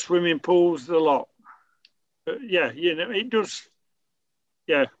 Gymnasium, swimming pools, the lot. But yeah, it does.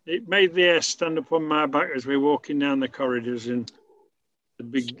 Yeah, it made the hair stand up on my back as we're walking down the corridors and the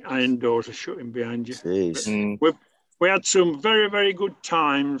big iron doors are shutting behind you. We had some very, very good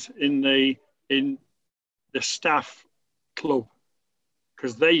times in the staff club,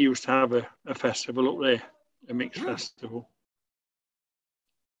 because they used to have a festival up there, a mixed festival.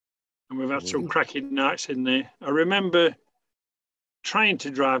 And we've had some cracking nights in there. I remember trying to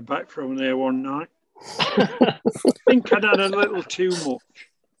drive back from there one night. I think I'd had a little too much.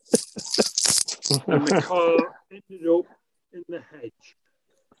 And the car ended up in the hedge.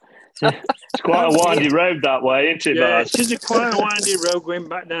 It's quite a windy road that way, isn't it? Yeah, it is quite a windy road going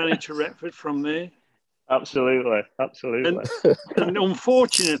back down into Retford from there. Absolutely. And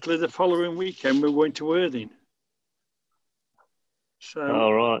unfortunately, the following weekend, we went to Worthing.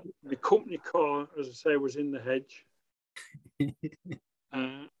 So the company car, as I say, was in the hedge.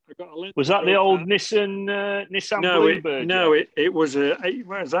 I got a was that the old Nissan Bluebird? It was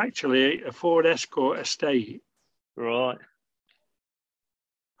actually a Ford Escort Estate. Right.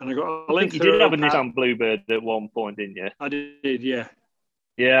 And I got a I think you did have a Nissan Bluebird at one point, didn't you? I did, yeah.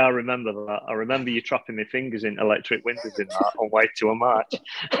 Yeah, I remember that. I remember you trapping my fingers in electric windows in that on way to a match.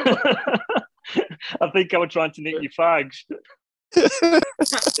 I think I was trying to nick your fags.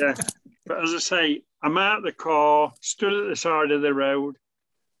 Yeah, but as I say, I'm out of the car, stood at the side of the road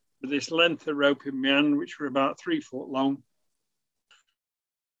with this length of rope in my hand, which were about 3 foot long.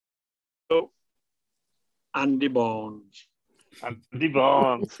 Oh, Andy Barnes.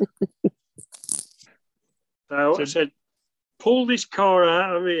 So I said, pull this car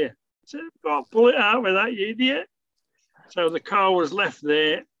out of here. I said, oh, pull it out with that, you idiot. So the car was left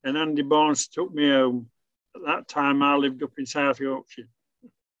there and Andy Barnes took me home. At that time, I lived up in South Yorkshire.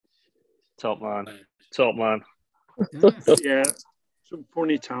 Top man. Yeah, some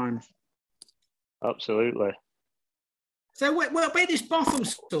funny times. Absolutely. So what about this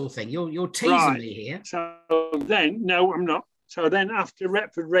Bothamstall thing? You're teasing me here. So then, no, I'm not. So then after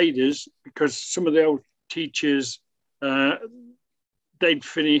Retford Raiders, because some of the old teachers, they'd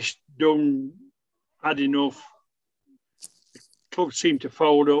finished, done, had enough. The club seemed to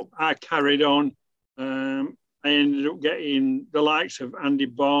fold up. I carried on. I ended up getting the likes of Andy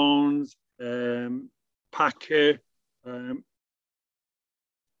Barnes, Packer, and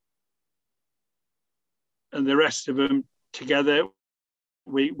the rest of them together.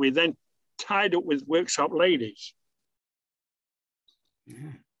 We then tied up with Workshop Ladies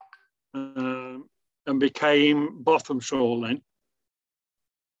and became Bothamstall then.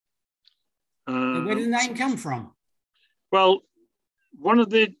 Where did the name come from? Well, one of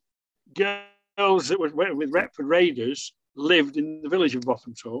the girls that was with Retford Raiders lived in the village of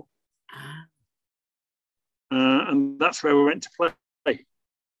Bothamstall. And that's where we went to play.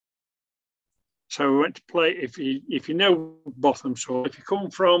 So we went to play. If you know Bothamstall, if you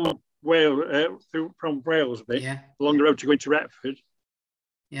come from Wales, from Walesby, along the road to go into Retford,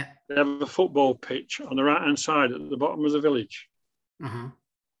 they have a football pitch on the right hand side at the bottom of the village. And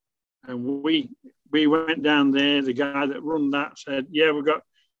we went down there. The guy that run that said, "Yeah, we've got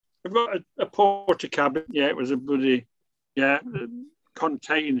a porta cabin." Yeah, it was a bloody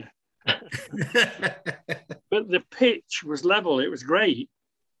container. But the pitch was level. It was great.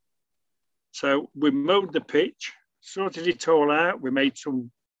 So we mowed the pitch, sorted it all out. We made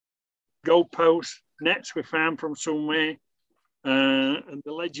some goalposts, nets we found from somewhere, and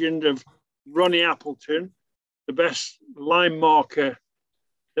the legend of Ronnie Appleton, the best line marker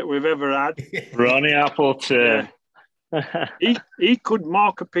that we've ever had. Ronnie Appleton. He could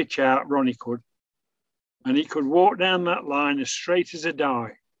mark a pitch out, Ronnie could. And he could walk down that line as straight as a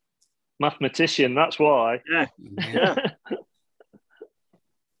die. Mathematician, that's why. Yeah.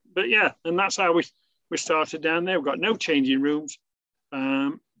 But yeah, and that's how we started down there. We've got no changing rooms.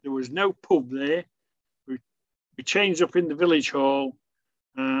 There was no pub there. We changed up in the village hall,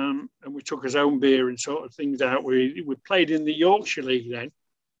 and we took our own beer and sort of things out. We played in the Yorkshire League then.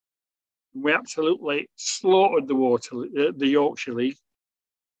 We absolutely slaughtered the Yorkshire League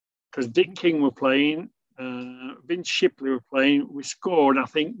because Dick King were playing, Vince Shipley were playing. We scored, I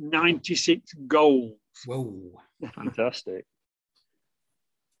think, 96 goals. Whoa. Fantastic.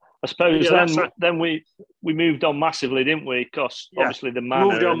 I suppose then we moved on massively, didn't we? Because obviously the Manor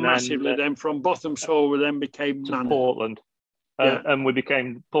moved on massively. Then from Bothamsall, we then became to Manor. Portland, and we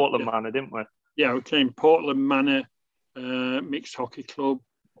became Portland Manor, didn't we? Yeah, we became Portland Manor Mixed Hockey Club,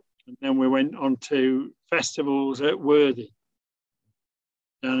 and then we went on to festivals at Worthing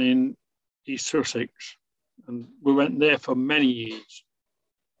down in East Sussex, and we went there for many years.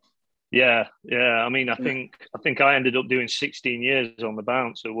 Yeah. I mean, I think I ended up doing 16 years on the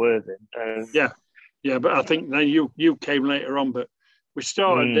bounce at Worthing. Yeah, but I think then you came later on. But we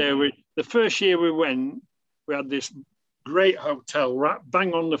started there. The first year we went, we had this great hotel right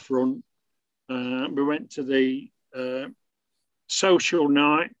bang on the front. We went to the social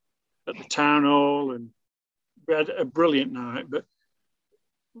night at the town hall, and we had a brilliant night. But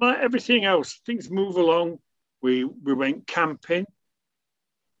like everything else, things move along. We went camping.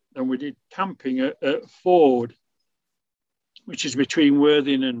 And we did camping at Ford, which is between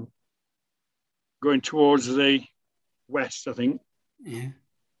Worthing and going towards the west, I think. Yeah.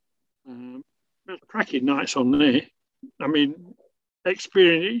 Cracking nights on there. I mean,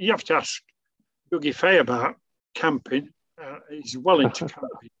 experience. You have to ask Dougie Fay about camping. He's well into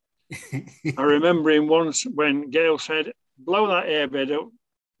camping. I remember him once when Gail said, "Blow that airbed up,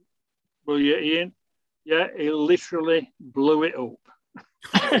 will you, Ian?" Yeah, he literally blew it up.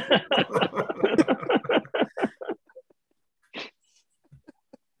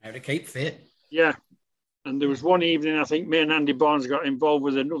 How to keep fit. Yeah. And there was one evening, I think me and Andy Barnes got involved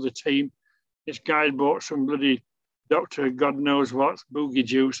with another team. This guy had bought some bloody Dr. God knows what, boogie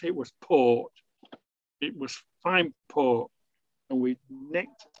juice. It was port. It was fine port. And we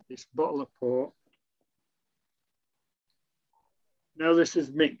nicked this bottle of port. Now this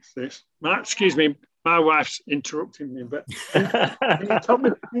is mixed, this. Excuse me, my wife's interrupting me, but can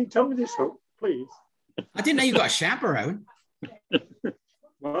you tell me this up, please? I didn't know you got a chaperone.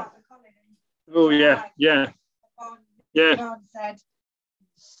 What? Oh, yeah. John said,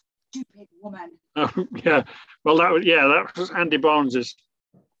 "Stupid woman." Oh, yeah. Well, that was Andy Barnes's.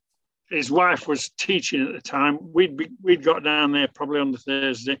 His wife was teaching at the time. We'd got down there probably on the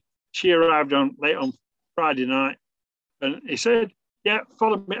Thursday. She arrived late on Friday night, and he said, "Yeah,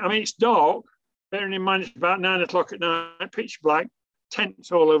 follow me." I mean, it's dark. Bearing in mind, it's about 9 o'clock at night, pitch black,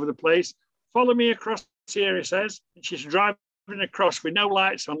 tents all over the place. "Follow me across here," he says. And she's driving across with no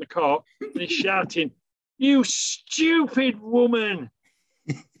lights on the car, and he's shouting, "You stupid woman!"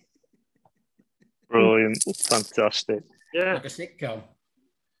 Brilliant. Fantastic. Yeah. Like a sitcom.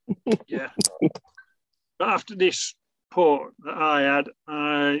 Yeah. But after this port that I had,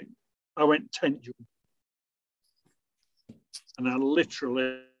 I went tent jumping. And I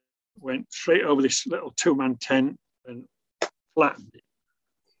literally went straight over this little two-man tent and flattened it.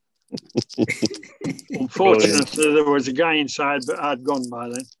 Unfortunately, there was a guy inside, but I'd gone by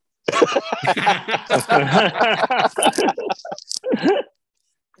then.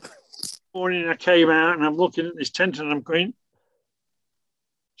 Morning, I came out and I'm looking at this tent and I'm going,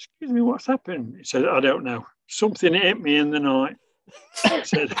 "Excuse me, what's happened?" He said, "I don't know. Something hit me in the night." I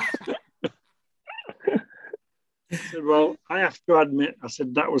said, "Well, I have to admit," I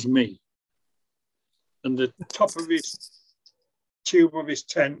said, "that was me." And the top of his tube of his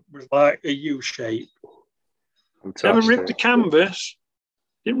tent was like a U shape. Never ripped the canvas.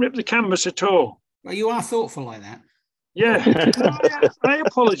 Didn't rip the canvas at all. Well, you are thoughtful like that. Yeah. I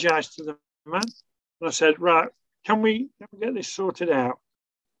apologised to the man. And I said, "Right, can we get this sorted out?"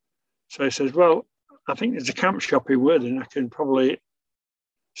 So he says, "Well, I think there's a camp shop in Worthing. I can probably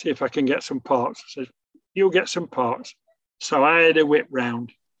see if I can get some parts." I said, "You'll get some parts." So I had a whip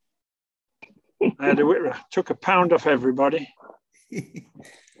round. Took a pound off everybody. I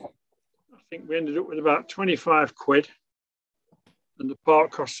think we ended up with about 25 quid. And the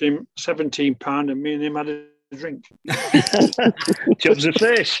part cost him £17, and me and him had a drink. Jobs of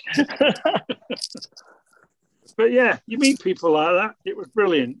fish. But yeah, you meet people like that. It was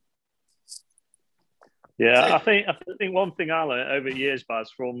brilliant. Yeah, I think one thing I learned over the years,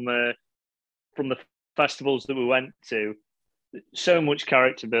 Baz, from the festivals that we went to, so much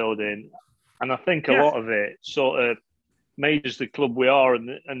character building, and I think a lot of it sort of made us the club we are and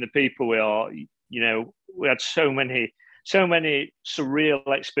the people we are. You know, we had so many surreal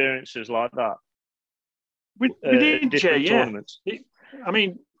experiences like that. We did, different yeah. tournaments. I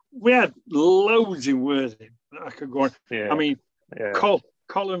mean, we had loads in Worthing that I could go on. Yeah. I mean, Yeah.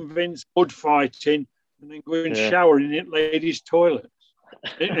 Colin Vince, mud fighting, and then going Yeah. showering in ladies' toilets,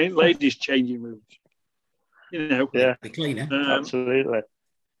 in ladies' changing rooms. You know, Yeah, The cleaner. absolutely.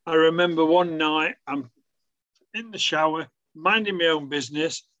 I remember one night I'm in the shower, minding my own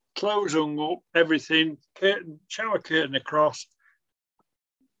business, clothes hung up, everything, shower curtain across,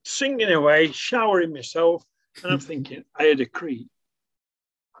 singing away, showering myself, and I'm thinking, I had a creep.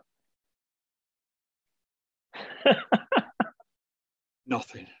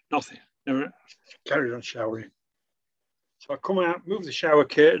 Nothing. Never carried on showering. So I come out, move the shower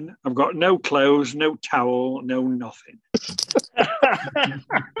curtain. I've got no clothes, no towel, no nothing.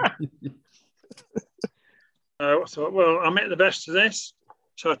 So I thought, well, I'll make the best of this.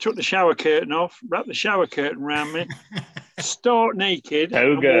 So I took the shower curtain off, wrapped the shower curtain around me, stark naked,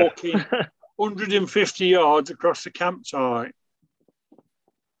 and walking 150 yards across the campsite.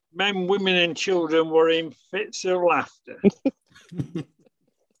 Men, women, and children were in fits of laughter.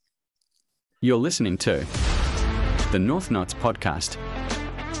 You're listening to the North Knots podcast,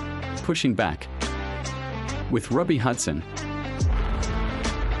 Pushing Back with Robbie Hudson.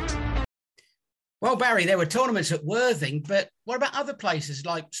 Well, Barry, there were tournaments at Worthing, but what about other places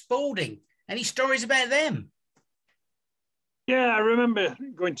like Spalding? Any stories about them? Yeah, I remember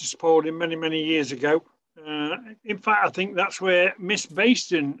going to Spalding many, many years ago. In fact, I think that's where Miss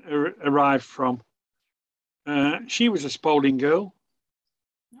Baston arrived from. She was a Spalding girl.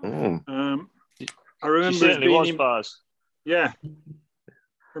 I remember She certainly was, Baz. Yeah. I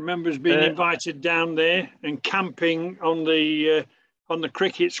remember us being invited down there and camping on the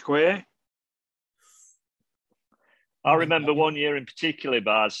cricket square. I remember one year in particular,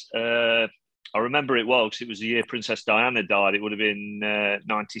 Baz. I remember it well because it was the year Princess Diana died. It would have been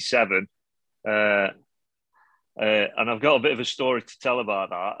 97. And I've got a bit of a story to tell about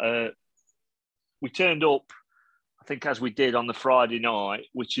that. We turned up, I think, as we did on the Friday night,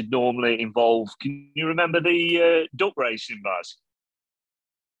 which would normally involve. Can you remember the duck racing, Baz?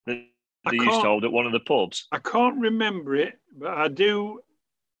 That they used to hold at one of the pubs. I can't remember it, but I do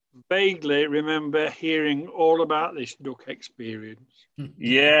vaguely remember hearing all about this duck experience.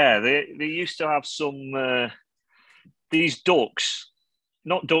 Yeah, they used to have some these ducks,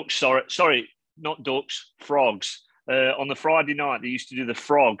 not ducks. Sorry, not ducks, frogs. On the Friday night, they used to do the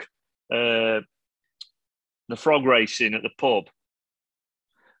frog racing at the pub.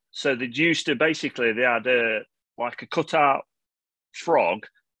 So they used to they had like a cutout frog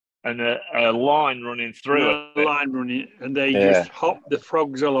and a line running through it. Line running, and they just hop the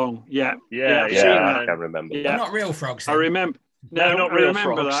frogs along. Yeah, I've seen that. I can remember. They're not real frogs. I remember. No, not real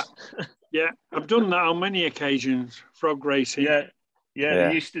remember frogs. That. Yeah, I've done that on many occasions. Frog racing. Yeah.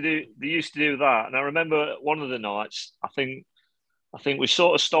 They used to do that, and I remember one of the nights. I think we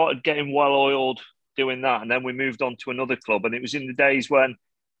sort of started getting well oiled doing that, and then we moved on to another club, and it was in the days when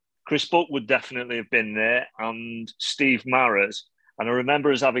Chris Buck would definitely have been there, and Steve Marrers. And I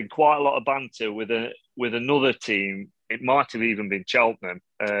remember us having quite a lot of banter with another team. It might have even been Cheltenham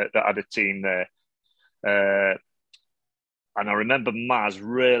that had a team there. And I remember Maz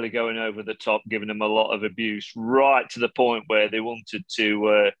really going over the top, giving him a lot of abuse, right to the point where they wanted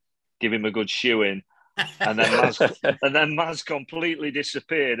to give him a good shoeing. And then Maz completely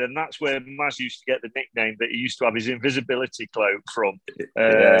disappeared. And that's where Maz used to get the nickname that he used to have his invisibility cloak from.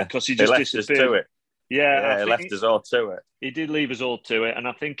 Because he just disappeared. Yeah, he left us all to it. He did leave us all to it. And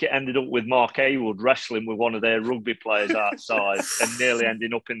I think it ended up with Mark Haywood wrestling with one of their rugby players outside and nearly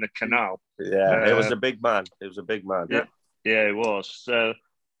ending up in the canal. Yeah, it was a big man. Yeah, it was. So,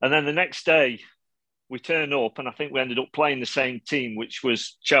 and then the next day we turned up and I think we ended up playing the same team, which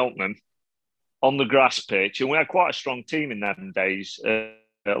was Cheltenham, on the grass pitch. And we had quite a strong team in them days. A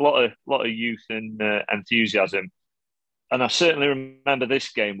lot of youth and enthusiasm. And I certainly remember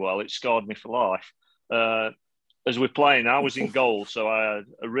this game well. It scarred me for life. As we're playing, I was in goal, so I had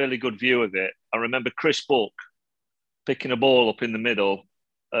a really good view of it. I remember Chris Buck picking a ball up in the middle,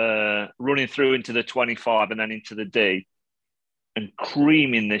 running through into the 25 and then into the D and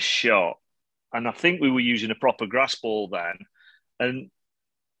creaming this shot. And I think we were using a proper grass ball then. And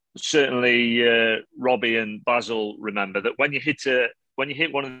certainly Robbie and Basil remember that when you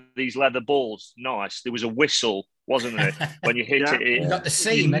hit one of these leather balls, nice, there was a whistle, wasn't there? When you hit it. You got the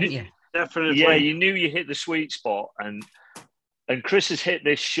seam, hadn't you? Definitely. Yeah, you knew you hit the sweet spot. And Chris has hit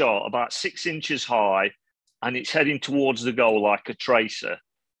this shot about 6 inches high and it's heading towards the goal like a tracer.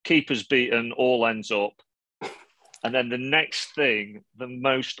 Keeper's beaten, all ends up. And then the next thing, the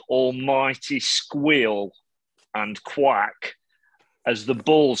most almighty squeal and quack as the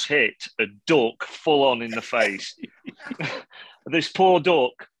balls hit a duck full on in the face. This poor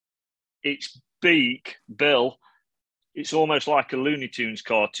duck, its beak, bill, it's almost like a Looney Tunes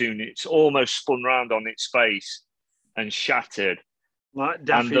cartoon. It's almost spun round on its face and shattered. Like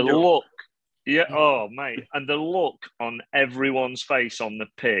Daffy and the Duck. look, oh mate, and the look on everyone's face on the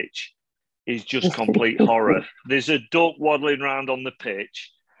pitch is just complete horror. There's a duck waddling around on the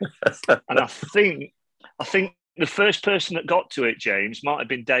pitch, and I think the first person that got to it, James, might have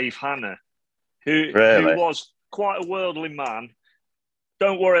been Dave Hanna, who was quite a worldly man.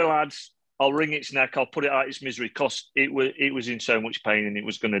 Don't worry, lads. I'll wring its neck. I'll put it out its misery because it was in so much pain and it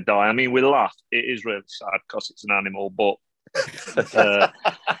was going to die. I mean, we laughed. It is really sad because it's an animal, but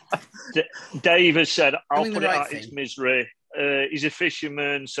Dave has said, I'll put it out its misery. He's a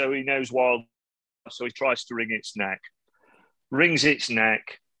fisherman, so he knows wild. So he tries to wring its neck. Wrings its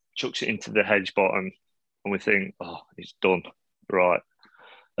neck, chucks it into the hedge bottom, and we think, oh, it's done. Right.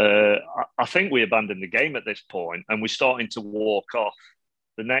 I think we abandoned the game at this point and we're starting to walk off.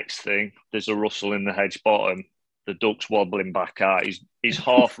 The next thing, there's a rustle in the hedge bottom. The duck's wobbling back out. He's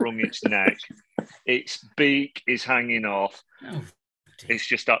half wrung its neck. Its beak is hanging off. Oh, it's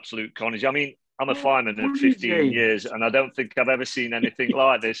just absolute carnage. I mean, I'm a fireman in 15 years, and I don't think I've ever seen anything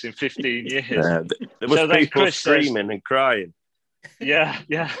like this in 15 years. There was people screaming and crying. Yeah.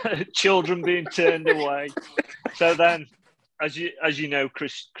 Children being turned away. So then, as you know,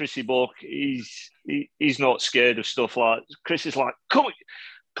 Chrissy Buck, he's not scared of stuff like. Chris is like, come,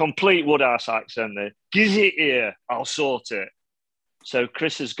 complete Woodhouse accent there. Give it here, I'll sort it. So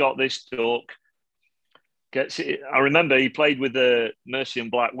Chris has got this duck. Gets it. I remember he played with the Mercy and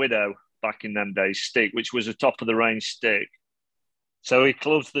Black Widow back in them days stick, which was a top of the range stick. So he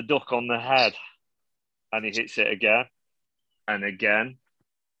clubs the duck on the head, and he hits it again and again.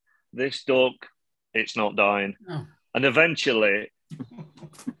 This duck, it's not dying. Oh. And eventually,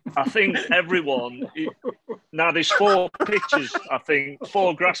 I think everyone... Now, there's 4 pitches, I think,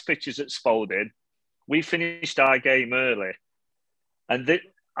 4 grass pitches at Spalding. We finished our game early. And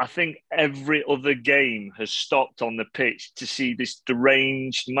I think every other game has stopped on the pitch to see this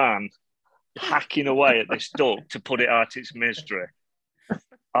deranged man hacking away at this duck to put it out its misery.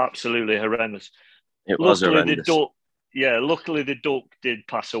 Absolutely horrendous. It was horrendous. Luckily the duck did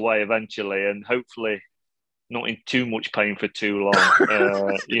pass away eventually, and hopefully not in too much pain for too long.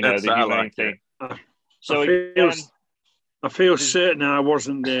 The humane thing. So I feel certain I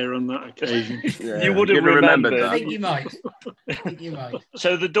wasn't there on that occasion. Yeah. You would have remembered that. I think you might.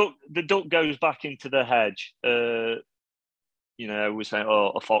 So the duck goes back into the hedge. We say,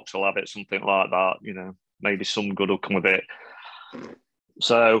 oh, a fox will have it, something like that. Maybe some good will come of it.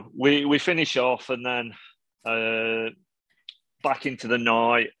 So we finish off, and then back into the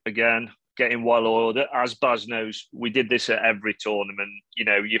night again, getting well oiled. As Baz knows, we did this at every tournament.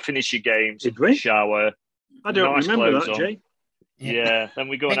 You finish your games, did we? Shower. I don't remember that, Jay. Yeah, then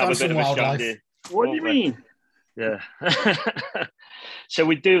we go and have a bit of a shandy. What do you mean? Yeah. So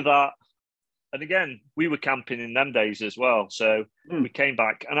we do that. And again, we were camping in them days as well. So we came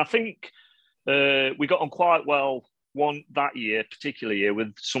back. And I think we got on quite well that particular year,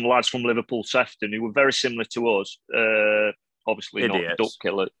 with some lads from Liverpool Sefton who were very similar to us. Obviously idiots. Not duck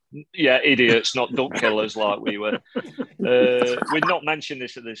killers. Yeah, idiots, not duck killers like we were. We'd not mentioned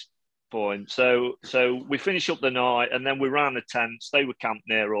this at this point. So we finish up the night, and then we ran the tents. They were camped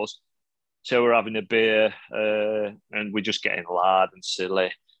near us. So we're having a beer, and we're just getting loud and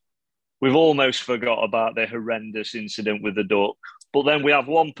silly. We've almost forgot about the horrendous incident with the duck. But then we have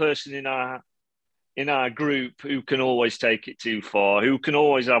one person in our group who can always take it too far, who can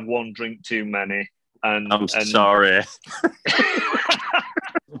always have one drink too many. And sorry.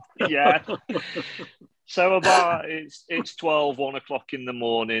 Yeah. So about it's 1 o'clock in the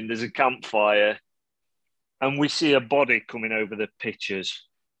morning. There's a campfire, and we see a body coming over the pitches,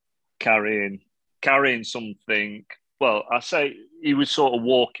 carrying something. Well, I say he was sort of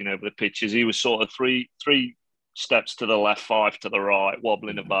walking over the pitches. He was sort of three steps to the left, 5 to the right,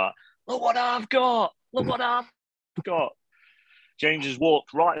 wobbling about. Look what I've got! Look what I've got! James has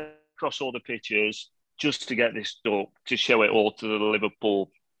walked right across all the pitches just to get this duck, to show it all to the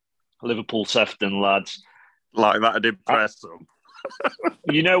Liverpool Sefton lads. Like that, I'd impress them.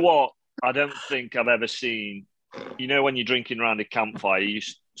 You know what? I don't think I've ever seen. When you're drinking around a campfire, you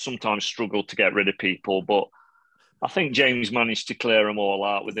sometimes struggle to get rid of people, but I think James managed to clear them all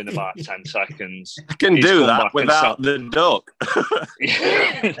out within about 10 seconds. I can do that without the duck.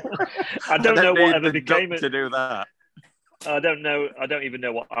 I don't know whatever became to do that. I don't know. I don't even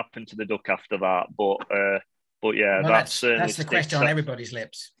know what happened to the duck after that. But yeah, that's the question on everybody's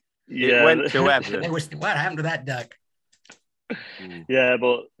lips. Yeah, it went to heaven. What happened to that duck? Yeah,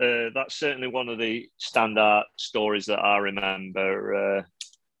 but that's certainly one of the standout stories that I remember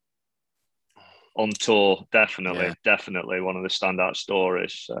on tour. Definitely one of the standout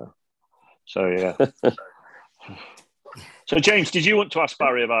stories. So yeah. So James, did you want to ask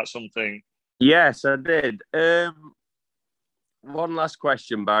Barry about something? Yes, I did. One last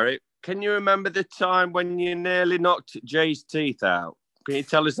question, Barry. Can you remember the time when you nearly knocked Jay's teeth out? Can you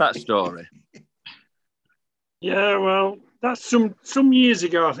tell us that story? Yeah, well, that's some years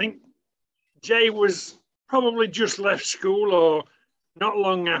ago, I think. Jay was probably just left school or not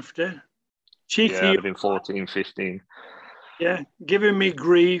long after. Chief, Yeah, I'd have been 14, 15. Yeah, giving me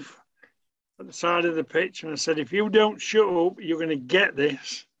grief at the side of the pitch. And I said, if you don't shut up, you're going to get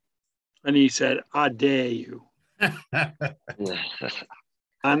this. And he said, I dare you.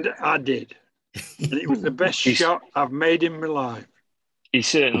 And I did. And it was the best shot I've made in my life. He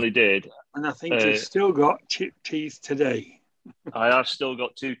certainly did. And I think he's still got chipped teeth today. I have still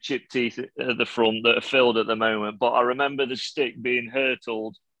got 2 chipped teeth at the front that are filled at the moment. But I remember the stick being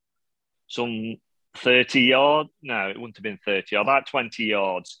hurtled some 30 yards. No, it wouldn't have been 30, about 20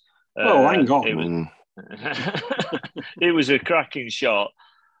 yards. Oh, hang on. It was a cracking shot.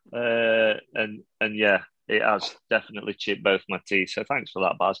 And yeah, it has definitely chipped both my teeth. So thanks for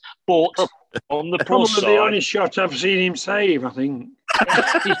that, Baz. But on the plus side, the only shot I've seen him save, I think.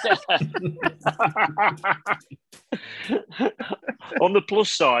 On the plus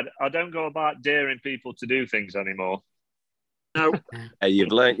side, I don't go about daring people to do things anymore. No. Hey,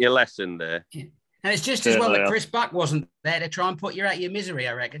 you've learnt your lesson there. And it's just as well that Chris Buck wasn't there to try and put you out of your misery,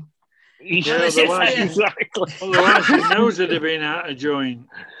 I reckon. Yeah, exactly. Otherwise, your nose would have been out of joint.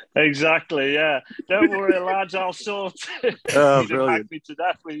 Exactly, yeah. Don't worry, lads, I'll sort it. Oh, brilliant. Me to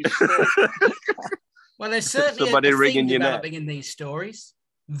death with your Well, there's certainly a theme developing in these stories.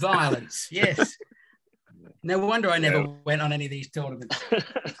 Violence, yes. No wonder I never went on any of these tournaments.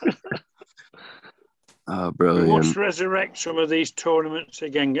 Oh, brilliant. We must resurrect some of these tournaments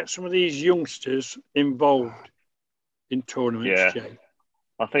again, get some of these youngsters involved in tournaments, Jay.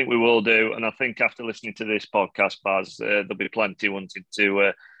 I think we will do. And I think after listening to this podcast, Baz, there'll be plenty wanting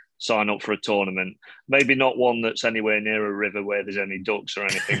to sign up for a tournament. Maybe not one that's anywhere near a river where there's any ducks or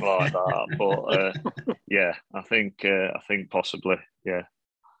anything like that. But yeah, I think possibly, yeah.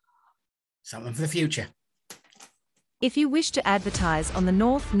 Something for the future. If you wish to advertise on the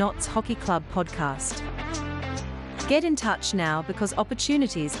North Notts Hockey Club podcast, get in touch now because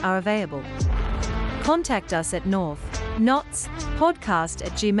opportunities are available. Contact us at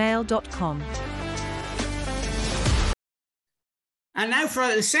northnottspodcast@gmail.com. And now for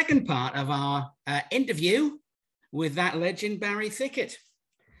the second part of our interview with that legend, Barry Thickett.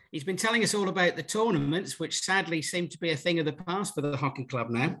 He's been telling us all about the tournaments, which sadly seem to be a thing of the past for the hockey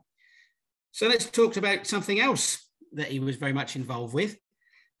club now. So let's talk about something else that he was very much involved with,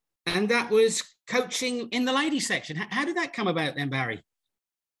 and that was coaching in the ladies section. How did that come about then, Barry?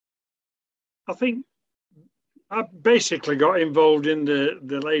 I think I basically got involved in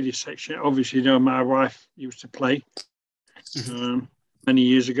the ladies section. Obviously, you know, my wife used to play many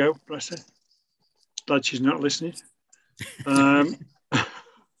years ago, bless her. Glad she's not listening.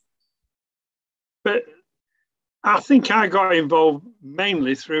 But I think I got involved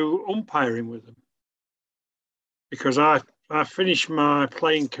mainly through umpiring with them, because I finished my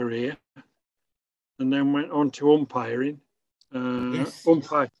playing career and then went on to umpiring.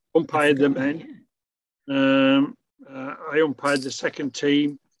 Umpired the men. I umpired the second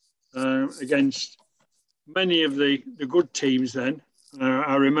team against many of the good teams then.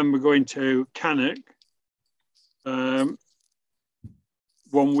 I remember going to Cannock one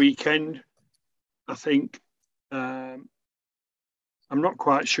weekend, I think. I'm not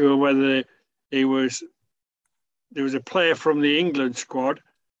quite sure whether there was a player from the England squad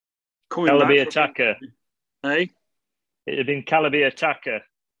coming back. Calabi Attacker. Eh? It had been Calabi Attacker.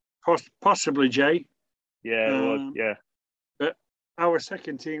 Possibly, Jay. Yeah, it was, yeah. But our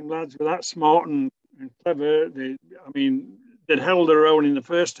second team lads were that smart and clever. They'd held their own in the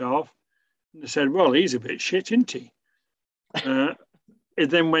first half. And they said, well, he's a bit shit, isn't he? It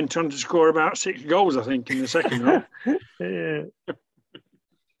then went on to score about 6 goals, I think, in the second half. Yeah.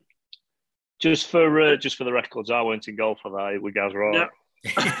 Just for the records, I weren't in goal for that. We guys were all right.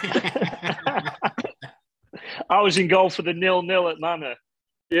 I was in goal for the 0-0 at Manor.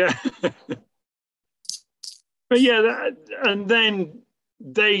 Yeah. But yeah, and then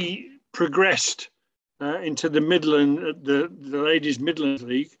they progressed into the Midland, the ladies Midlands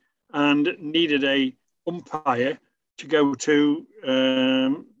League, and needed a umpire to go to.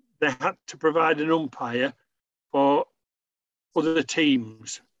 They had to provide an umpire for other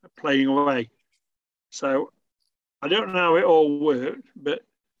teams playing away. So I don't know how it all worked, but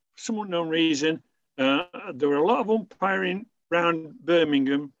for some unknown reason, there were a lot of umpiring around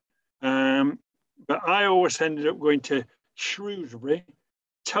Birmingham, but I always ended up going to Shrewsbury,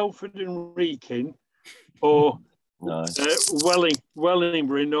 Telford and Wrekin, or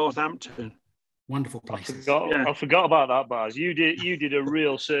Wellingbury, Northampton. Wonderful places. I forgot about that, Baz. You did a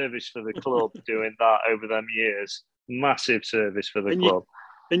real service for the club doing that over them years. Massive service for the club.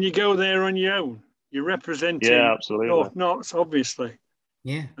 And you go there on your own. You're representing North Notts, obviously.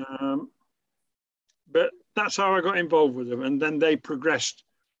 Yeah. But that's how I got involved with them. And then they progressed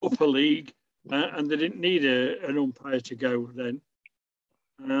up a league, and they didn't need an umpire to go then.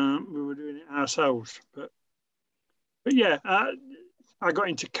 We were doing it ourselves. But yeah, I got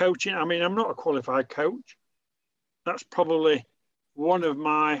into coaching. I mean, I'm not a qualified coach. That's probably one of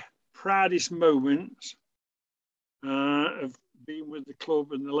my proudest moments of being with the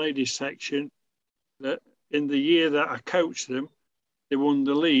club and the ladies section, that in the year that I coached them, they won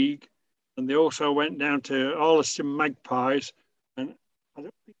the league, and they also went down to Alston Magpies, and I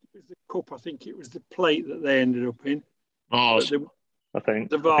don't think it was the cup, I think it was the plate that they ended up in. Bars, I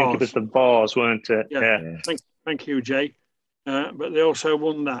think. The bars. I think it was the bars, weren't it? Yeah. Thank you, Jay. But they also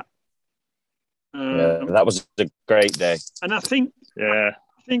won that. That was a great day. And I think I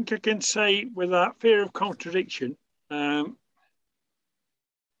can say without fear of contradiction,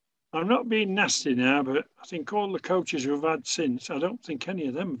 I'm not being nasty now, but I think all the coaches who have had since, I don't think any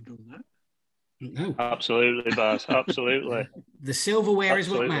of them have done that. No. Absolutely, Baz. Absolutely. The silverware is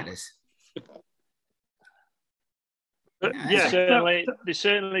what matters. But they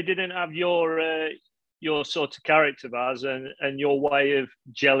certainly didn't have your sort of character, Baz, and your way of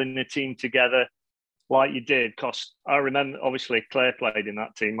gelling the team together like you did. Because I remember, obviously, Claire played in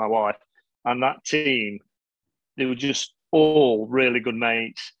that team, my wife, and that team, they were just all really good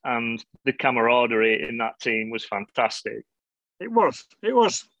mates, and the camaraderie in that team was fantastic. It was,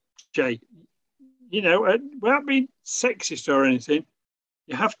 Jay. You know, without being sexist or anything,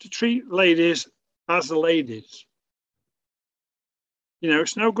 you have to treat ladies as the ladies. You know,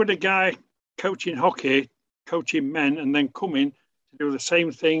 it's no good a guy coaching hockey, coaching men, and then coming to do the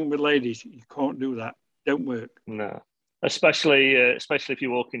same thing with ladies. You can't do that. Don't work. No. Especially if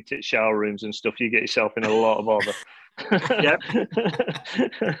you walk into shower rooms and stuff, you get yourself in a lot of bother. Yep.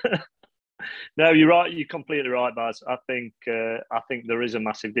 No, you're right. You're completely right, Baz. I think there is a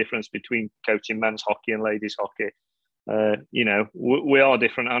massive difference between coaching men's hockey and ladies hockey. You know, we are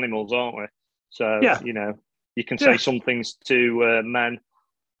different animals, aren't we? So, you know, you can say some things to men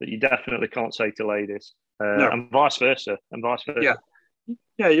that you definitely can't say to ladies, and vice versa.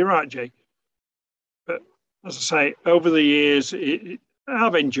 Yeah, you're right, Jake. But as I say, over the years,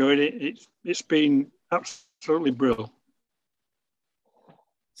 I've enjoyed it. It's been absolutely brilliant.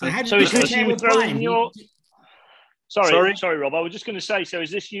 So is this you throwing your... Sorry, Rob. I was just going to say, so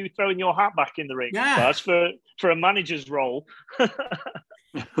is this you throwing your hat back in the ring, Baz, for a manager's role?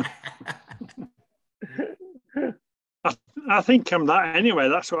 I think I'm that anyway.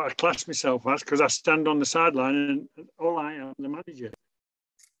 That's what I class myself as, because I stand on the sideline and all I am the manager.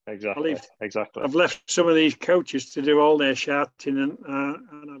 Exactly. I've left some of these coaches to do all their shouting, and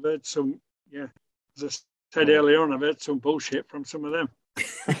I've heard some, as I said earlier on, I've heard some bullshit from some of them.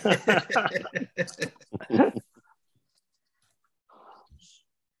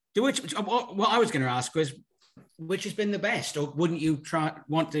 What I was going to ask was, which has been the best, or wouldn't you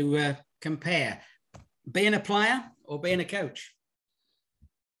want to compare being a player or being a coach?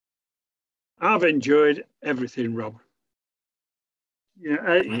 I've enjoyed everything, Rob. Yeah,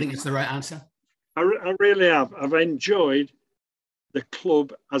 I think it's the right answer. I really have. I've enjoyed the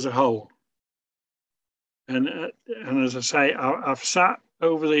club as a whole. And as I say, I've sat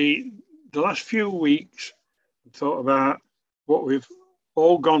over the last few weeks and thought about what we've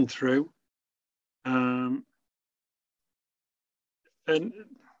all gone through. And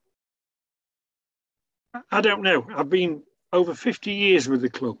I don't know. I've been over 50 years with the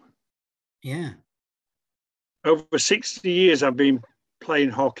club. Yeah. Over 60 years I've been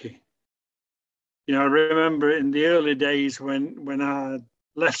playing hockey. You know, I remember in the early days when I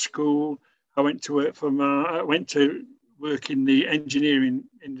left school, I went to work in the engineering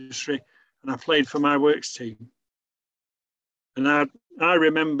industry, and I played for my works team. And I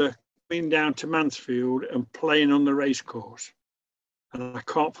remember going down to Mansfield and playing on the race course. And I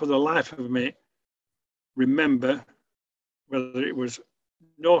can't for the life of me remember whether it was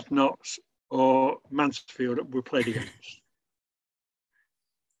North Notts or Mansfield that we played against.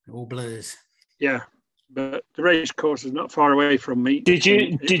 All blurs. Yeah, but the race course is not far away from me. Did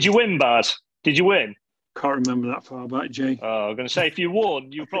you win, Baz? Did you win? Can't remember that far back, Jay. Oh, I'm going to say, if you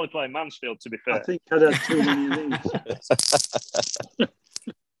won, you would probably play Mansfield, to be fair. I think I'd had too many of these.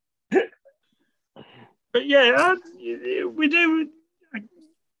 But yeah, we do.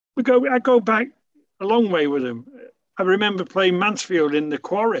 I go back a long way with them. I remember playing Mansfield in the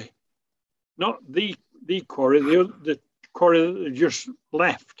quarry, not the quarry, the quarry that just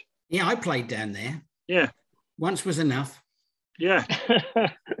left. Yeah, I played down there. Yeah, once was enough. Yeah,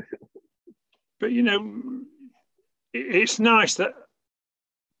 but you know, it's nice that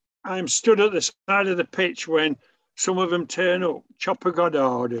I'm stood at the side of the pitch when some of them turn up, Chopper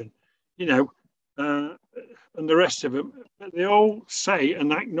Goddard, and you know, and the rest of them. But they all say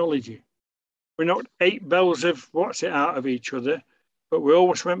and acknowledge you. We're not 8 bells of what's it out of each other, but we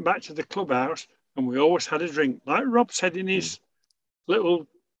always went back to the clubhouse and we always had a drink, like Rob said in his little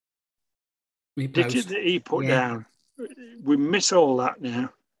digit that he put down. We miss all that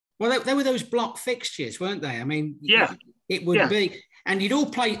now. Well, they were those block fixtures, weren't they? I mean, yeah, it would be. And you'd all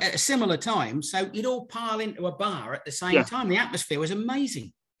play at a similar time, so you'd all pile into a bar at the same time. The atmosphere was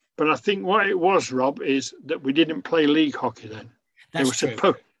amazing. But I think what it was, Rob, is that we didn't play league hockey then. That's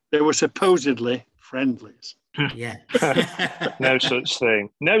true. They were supposedly friendlies. Yeah. No such thing.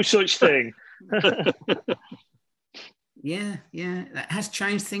 No such thing. Yeah. That has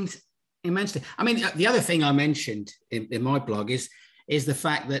changed things immensely. I mean, the other thing I mentioned in my blog is the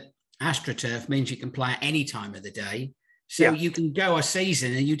fact that AstroTurf means you can play at any time of the day. So you can go a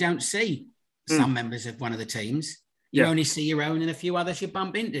season and you don't see some members of one of the teams. You only see your own and a few others you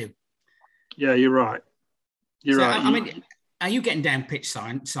bump into. Yeah, you're right. You're right. I mean, are you getting down pitch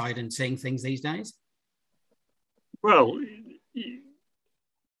side and seeing things these days? Well,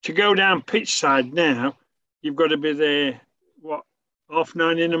 to go down pitch side now, you've got to be there,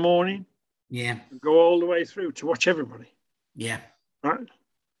 9:30 in the morning? Yeah. Go all the way through to watch everybody. Yeah. Right?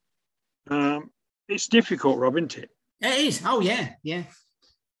 It's difficult, Rob, isn't it? It is. Oh, yeah. Yeah.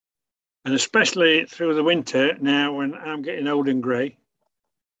 And especially through the winter now when I'm getting old and grey.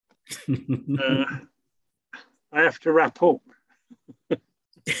 I have to wrap up.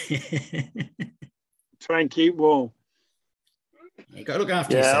 Try and keep warm. You got to look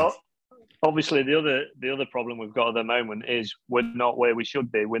after yourself. Obviously, the other problem we've got at the moment is we're not where we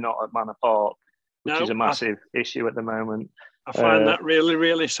should be. We're not at Manor Park, which is a massive issue at the moment. I find that really,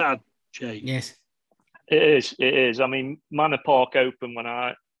 really sad, Jay. Yes. It is. I mean, Manor Park opened when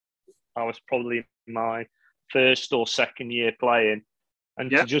I was probably in my first or second year playing, and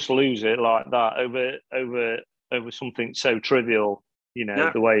to just lose it like that over something so trivial, you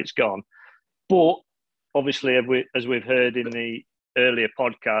know, the way it's gone. But obviously, as we've heard in the earlier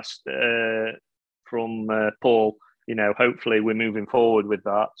podcast from Paul, you know, hopefully we're moving forward with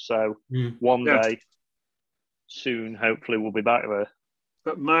that. So one day soon, hopefully we'll be back there.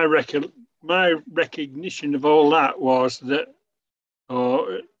 But my recognition of all that was that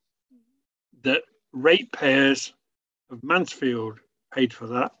ratepayers of Mansfield paid for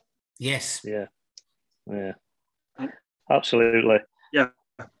that. Yes. Yeah. Absolutely. Yeah.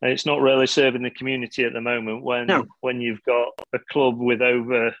 And it's not really serving the community at the moment when you've got a club with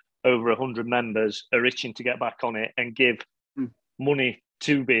over 100 members are itching to get back on it and give money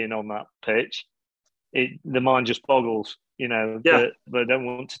to being on that pitch. The mind just boggles, you know. They don't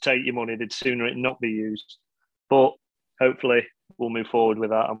want to take your money. They'd sooner it not be used. But hopefully we'll move forward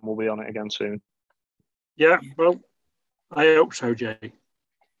with that and we'll be on it again soon. Yeah, well, I hope so, Jay.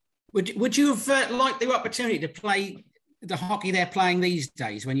 Would you have liked the opportunity to play the hockey they're playing these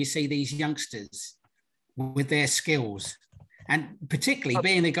days when you see these youngsters with their skills and particularly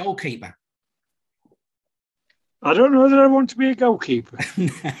being a goalkeeper? I don't know that I want to be a goalkeeper.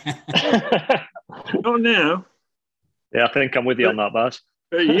 Not now. Yeah, I think I'm with you on that, Baz.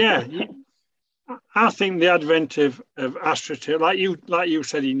 I think the advent of AstroTurf, like you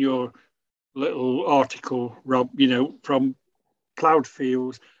said in your little article, Rob, you know, from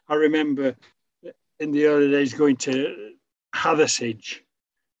Cloudfields. I remember in the early days going to Hathersage.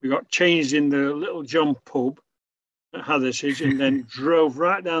 We got changed in the Little John pub at Hathersage and then drove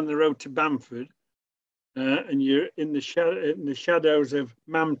right down the road to Bamford. And you're in the shadows of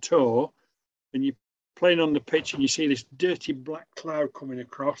Mam Tor, and you're playing on the pitch and you see this dirty black cloud coming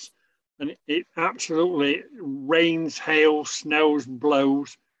across, and it absolutely rains, hails, snows,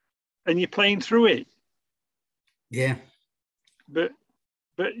 blows, and you're playing through it. Yeah. But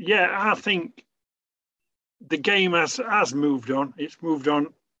yeah, I think the game has moved on. It's moved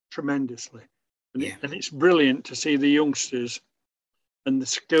on tremendously. And it's brilliant to see the youngsters and the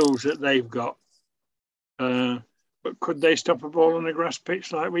skills that they've got. But could they stop a ball on a grass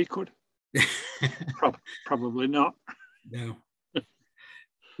pitch like we could? Probably not. No.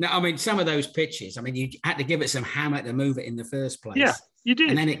 No, I mean, some of those pitches, I mean, you had to give it some hammer to move it in the first place. Yeah, you did.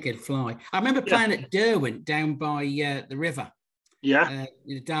 And then it could fly. I remember playing at Derwent down by the river. Yeah.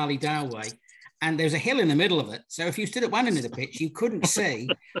 The Darley Dalway. And there's a hill in the middle of it. So if you stood at one end of the pitch, you couldn't see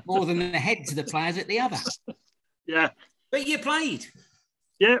more than the heads of the players at the other. Yeah. But you played.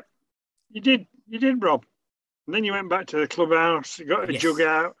 Yeah, you did. You did, Rob. And then you went back to the clubhouse, you got a jug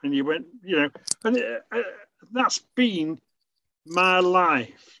out, and you went, and that's been my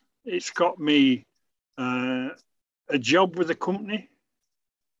life. It's got me a job with the company.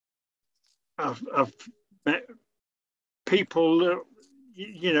 I've met people that,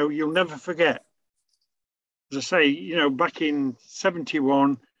 you'll never forget. As I say, back in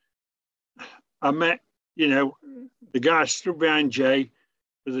 71, I met, the guy stood behind Jay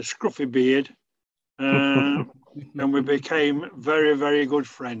with a scruffy beard, and we became very, very good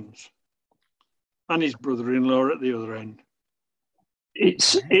friends. And his brother-in-law at the other end.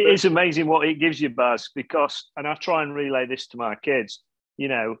 It is amazing what it gives you, Baz, because, and I try and relay this to my kids,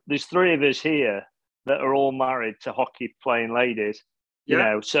 there's 3 of us here that are all married to hockey playing ladies.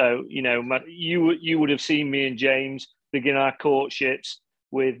 So you would have seen me and James begin our courtships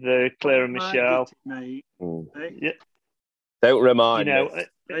with Claire and Michelle. Mate. Yeah. Don't remind me.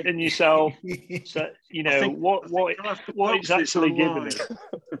 And yourself. So what it's actually given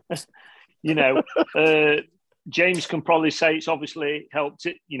us. James can probably say it's obviously helped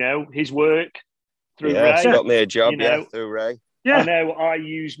it. His work through Ray. It's got me a job. Through Ray. Yeah. I know. I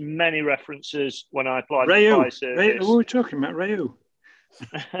use many references when I applied for fire service. What are we talking about, Rayu?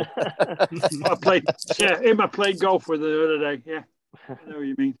 I played golf with the other day. Yeah, I know what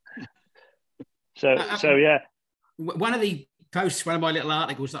you mean. So yeah. One of the posts, one of my little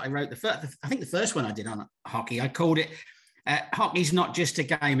articles that I wrote, I think the first one I did on hockey, I called it "Hockey's not just a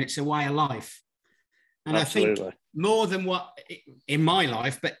game; it's a way of life." And Absolutely. I think more than what in my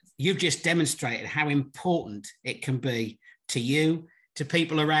life, but you've just demonstrated how important it can be to you, to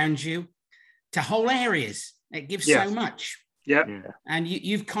people around you, to whole areas. It gives so much. Yeah. And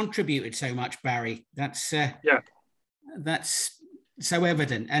you've contributed so much, Barry. That's so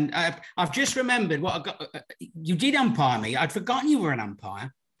evident. And I've just remembered what I got. You did umpire me. I'd forgotten you were an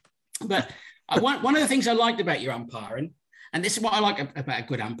umpire. But one of the things I liked about your umpiring, and this is what I like about a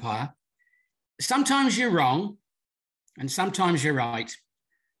good umpire, sometimes you're wrong and sometimes you're right.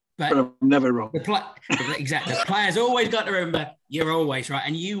 But I'm never wrong. Exactly. The players always got to remember you're always right.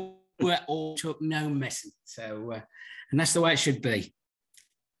 And you took no messing. So, and that's the way it should be.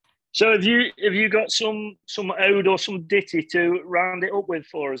 So have you got some ode or some ditty to round it up with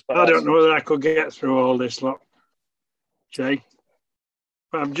for us? Baz? I don't know whether I could get through all this lot, Jay.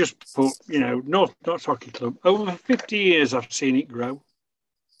 But I've just put, North Hockey Club. Over 50 years I've seen it grow.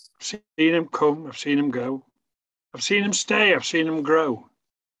 I've seen them come, I've seen them go. I've seen them stay, I've seen them grow.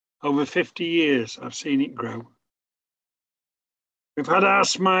 Over 50 years I've seen it grow. We've had our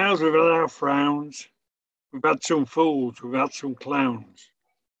smiles, we've had our frowns. We've had some fools, we've had some clowns.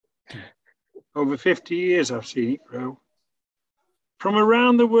 Over 50 years I've seen it grow. From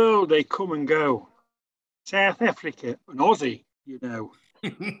around the world they come and go. South Africa and Aussie,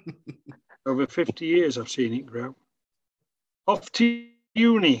 Over 50 years I've seen it grow. Off to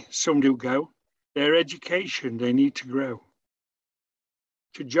uni some do go. Their education they need to grow.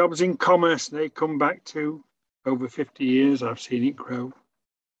 To jobs in commerce they come back to. Over 50 years I've seen it grow.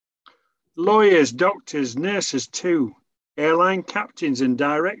 Lawyers, doctors, nurses too. Airline captains and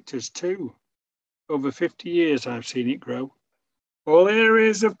directors too. Over 50 years I've seen it grow. All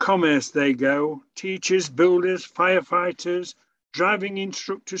areas of commerce they go. Teachers, builders, firefighters, driving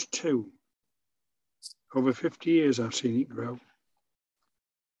instructors too. Over 50 years I've seen it grow.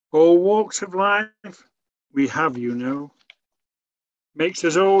 All walks of life we have, Makes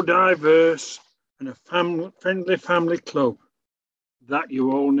us all diverse and a friendly family club. That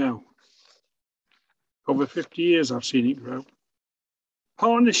you all know. Over 50 years I've seen it grow.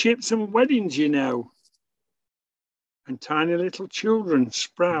 Partnerships and weddings, And tiny little children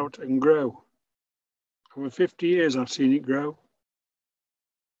sprout and grow. Over 50 years I've seen it grow.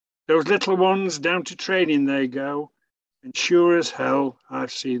 Those little ones down to training they go. And sure as hell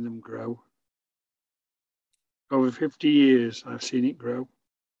I've seen them grow. Over 50 years I've seen it grow.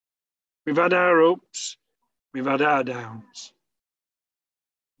 We've had our ups, we've had our downs.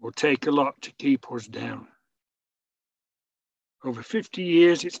 Will take a lot to keep us down. Over 50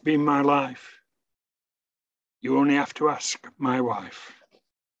 years it's been my life. You only have to ask my wife.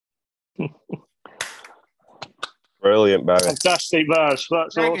 Brilliant, Barry. Fantastic, Baz.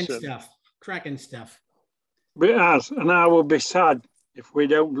 That's Cracking awesome. stuff. Cracking stuff. But it has, and I will be sad if we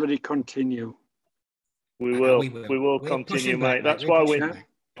don't bloody continue. We will continue, mate. That's why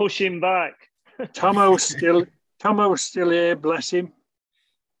pushing back. Tomo's still here, bless him.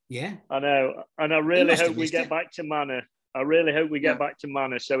 Yeah. I know. And I really hope we get back to Manor. I really hope we get back to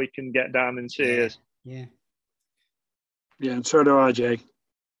Manor so he can get down and see us. Yeah. Yeah, and so do I, Jay.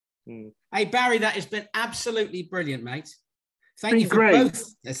 Hey, Barry, that has been absolutely brilliant, mate. Thank you for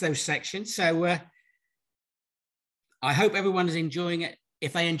both of those sections. So I hope everyone is enjoying it.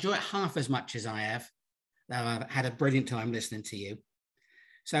 If they enjoy it half as much as I have, I've had a brilliant time listening to you.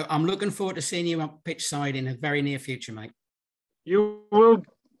 So I'm looking forward to seeing you on pitch side in a very near future, mate. You will,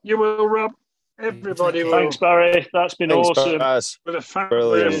 Rob. Everybody will. Thanks, Barry. That's been awesome. We're a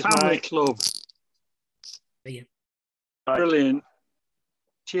family club. See you. Brilliant.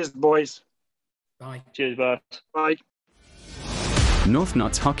 Cheers, boys. Bye. Cheers, bye. Bye. North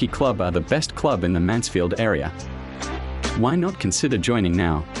Notts Hockey Club are the best club in the Mansfield area. Why not consider joining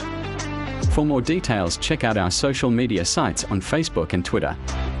now? For more details, check out our social media sites on Facebook and Twitter.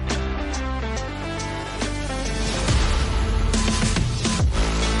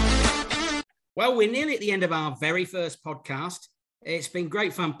 Well, we're nearly at the end of our very first podcast. It's been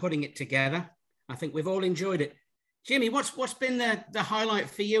great fun putting it together. I think we've all enjoyed it. Jimmy, what's been the highlight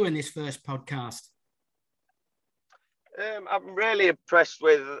for you in this first podcast? I'm really impressed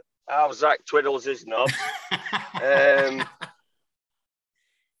with how Zach twiddles his knobs.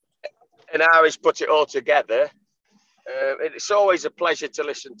 And how he's put it all together. It's always a pleasure to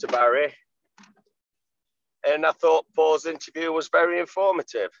listen to Barry. And I thought Paul's interview was very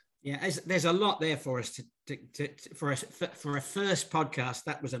informative. Yeah, there's a lot there for us for a first podcast.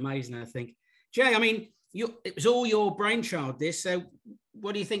 That was amazing, I think. Jay, I mean, it was all your brainchild, this. So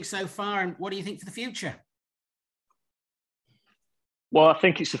what do you think so far, and what do you think for the future? Well, I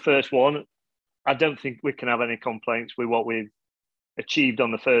think it's the first one. I don't think we can have any complaints with what we've achieved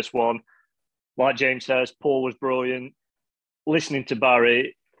on the first one. Like James says, Paul was brilliant. Listening to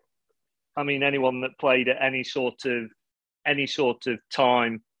Barry, I mean, anyone that played at any sort of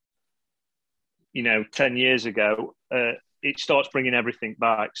time, 10 years ago, it starts bringing everything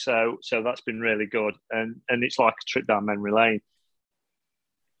back. So that's been really good. And it's like a trip down memory lane.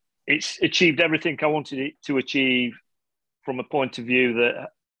 It's achieved everything I wanted it to achieve from a point of view that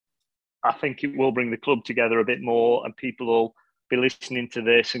I think it will bring the club together a bit more, and people will be listening to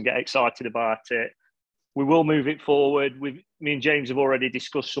this and get excited about it. We will move it forward. Me and James have already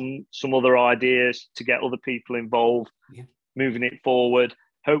discussed some other ideas to get other people involved, moving it forward.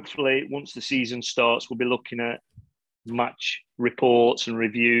 Hopefully, once the season starts, we'll be looking at match reports and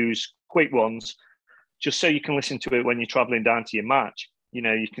reviews, quick ones, just so you can listen to it when you're travelling down to your match.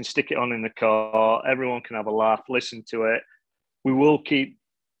 You can stick it on in the car. Everyone can have a laugh, listen to it. We will keep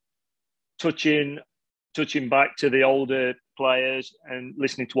touching back to the older players and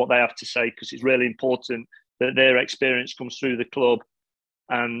listening to what they have to say, because it's really important that their experience comes through the club,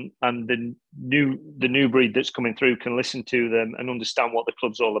 and the new breed that's coming through can listen to them and understand what the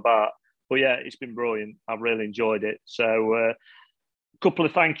club's all about. But yeah, it's been brilliant. I've really enjoyed it. So a couple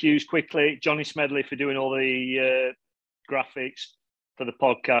of thank yous quickly. Johnny Smedley for doing all the graphics for the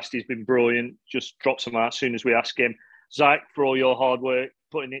podcast. He's been brilliant. Just drops them out as soon as we ask him. Zach, for all your hard work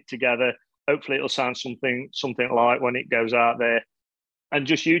putting it together. Hopefully it'll sound something like when it goes out there. And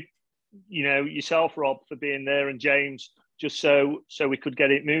just yourself, Rob, for being there, and James, just so we could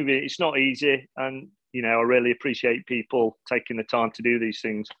get it moving. It's not easy, and I really appreciate people taking the time to do these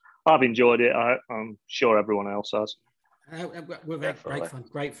things. I've enjoyed it. I'm sure everyone else has. We've had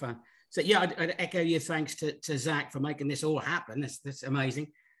great fun. So yeah, I'd echo your thanks to Zach for making this all happen. That's amazing.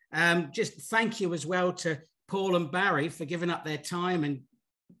 Just thank you as well to Paul and Barry for giving up their time and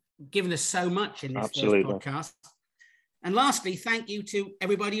giving us so much in this first podcast. And lastly, thank you to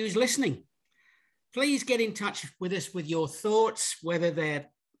everybody who's listening. Please get in touch with us with your thoughts, whether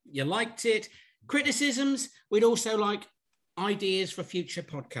you liked it, criticisms. We'd also like ideas for future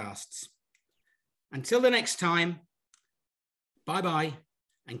podcasts. Until the next time, bye-bye,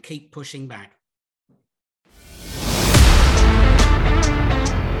 and keep pushing back.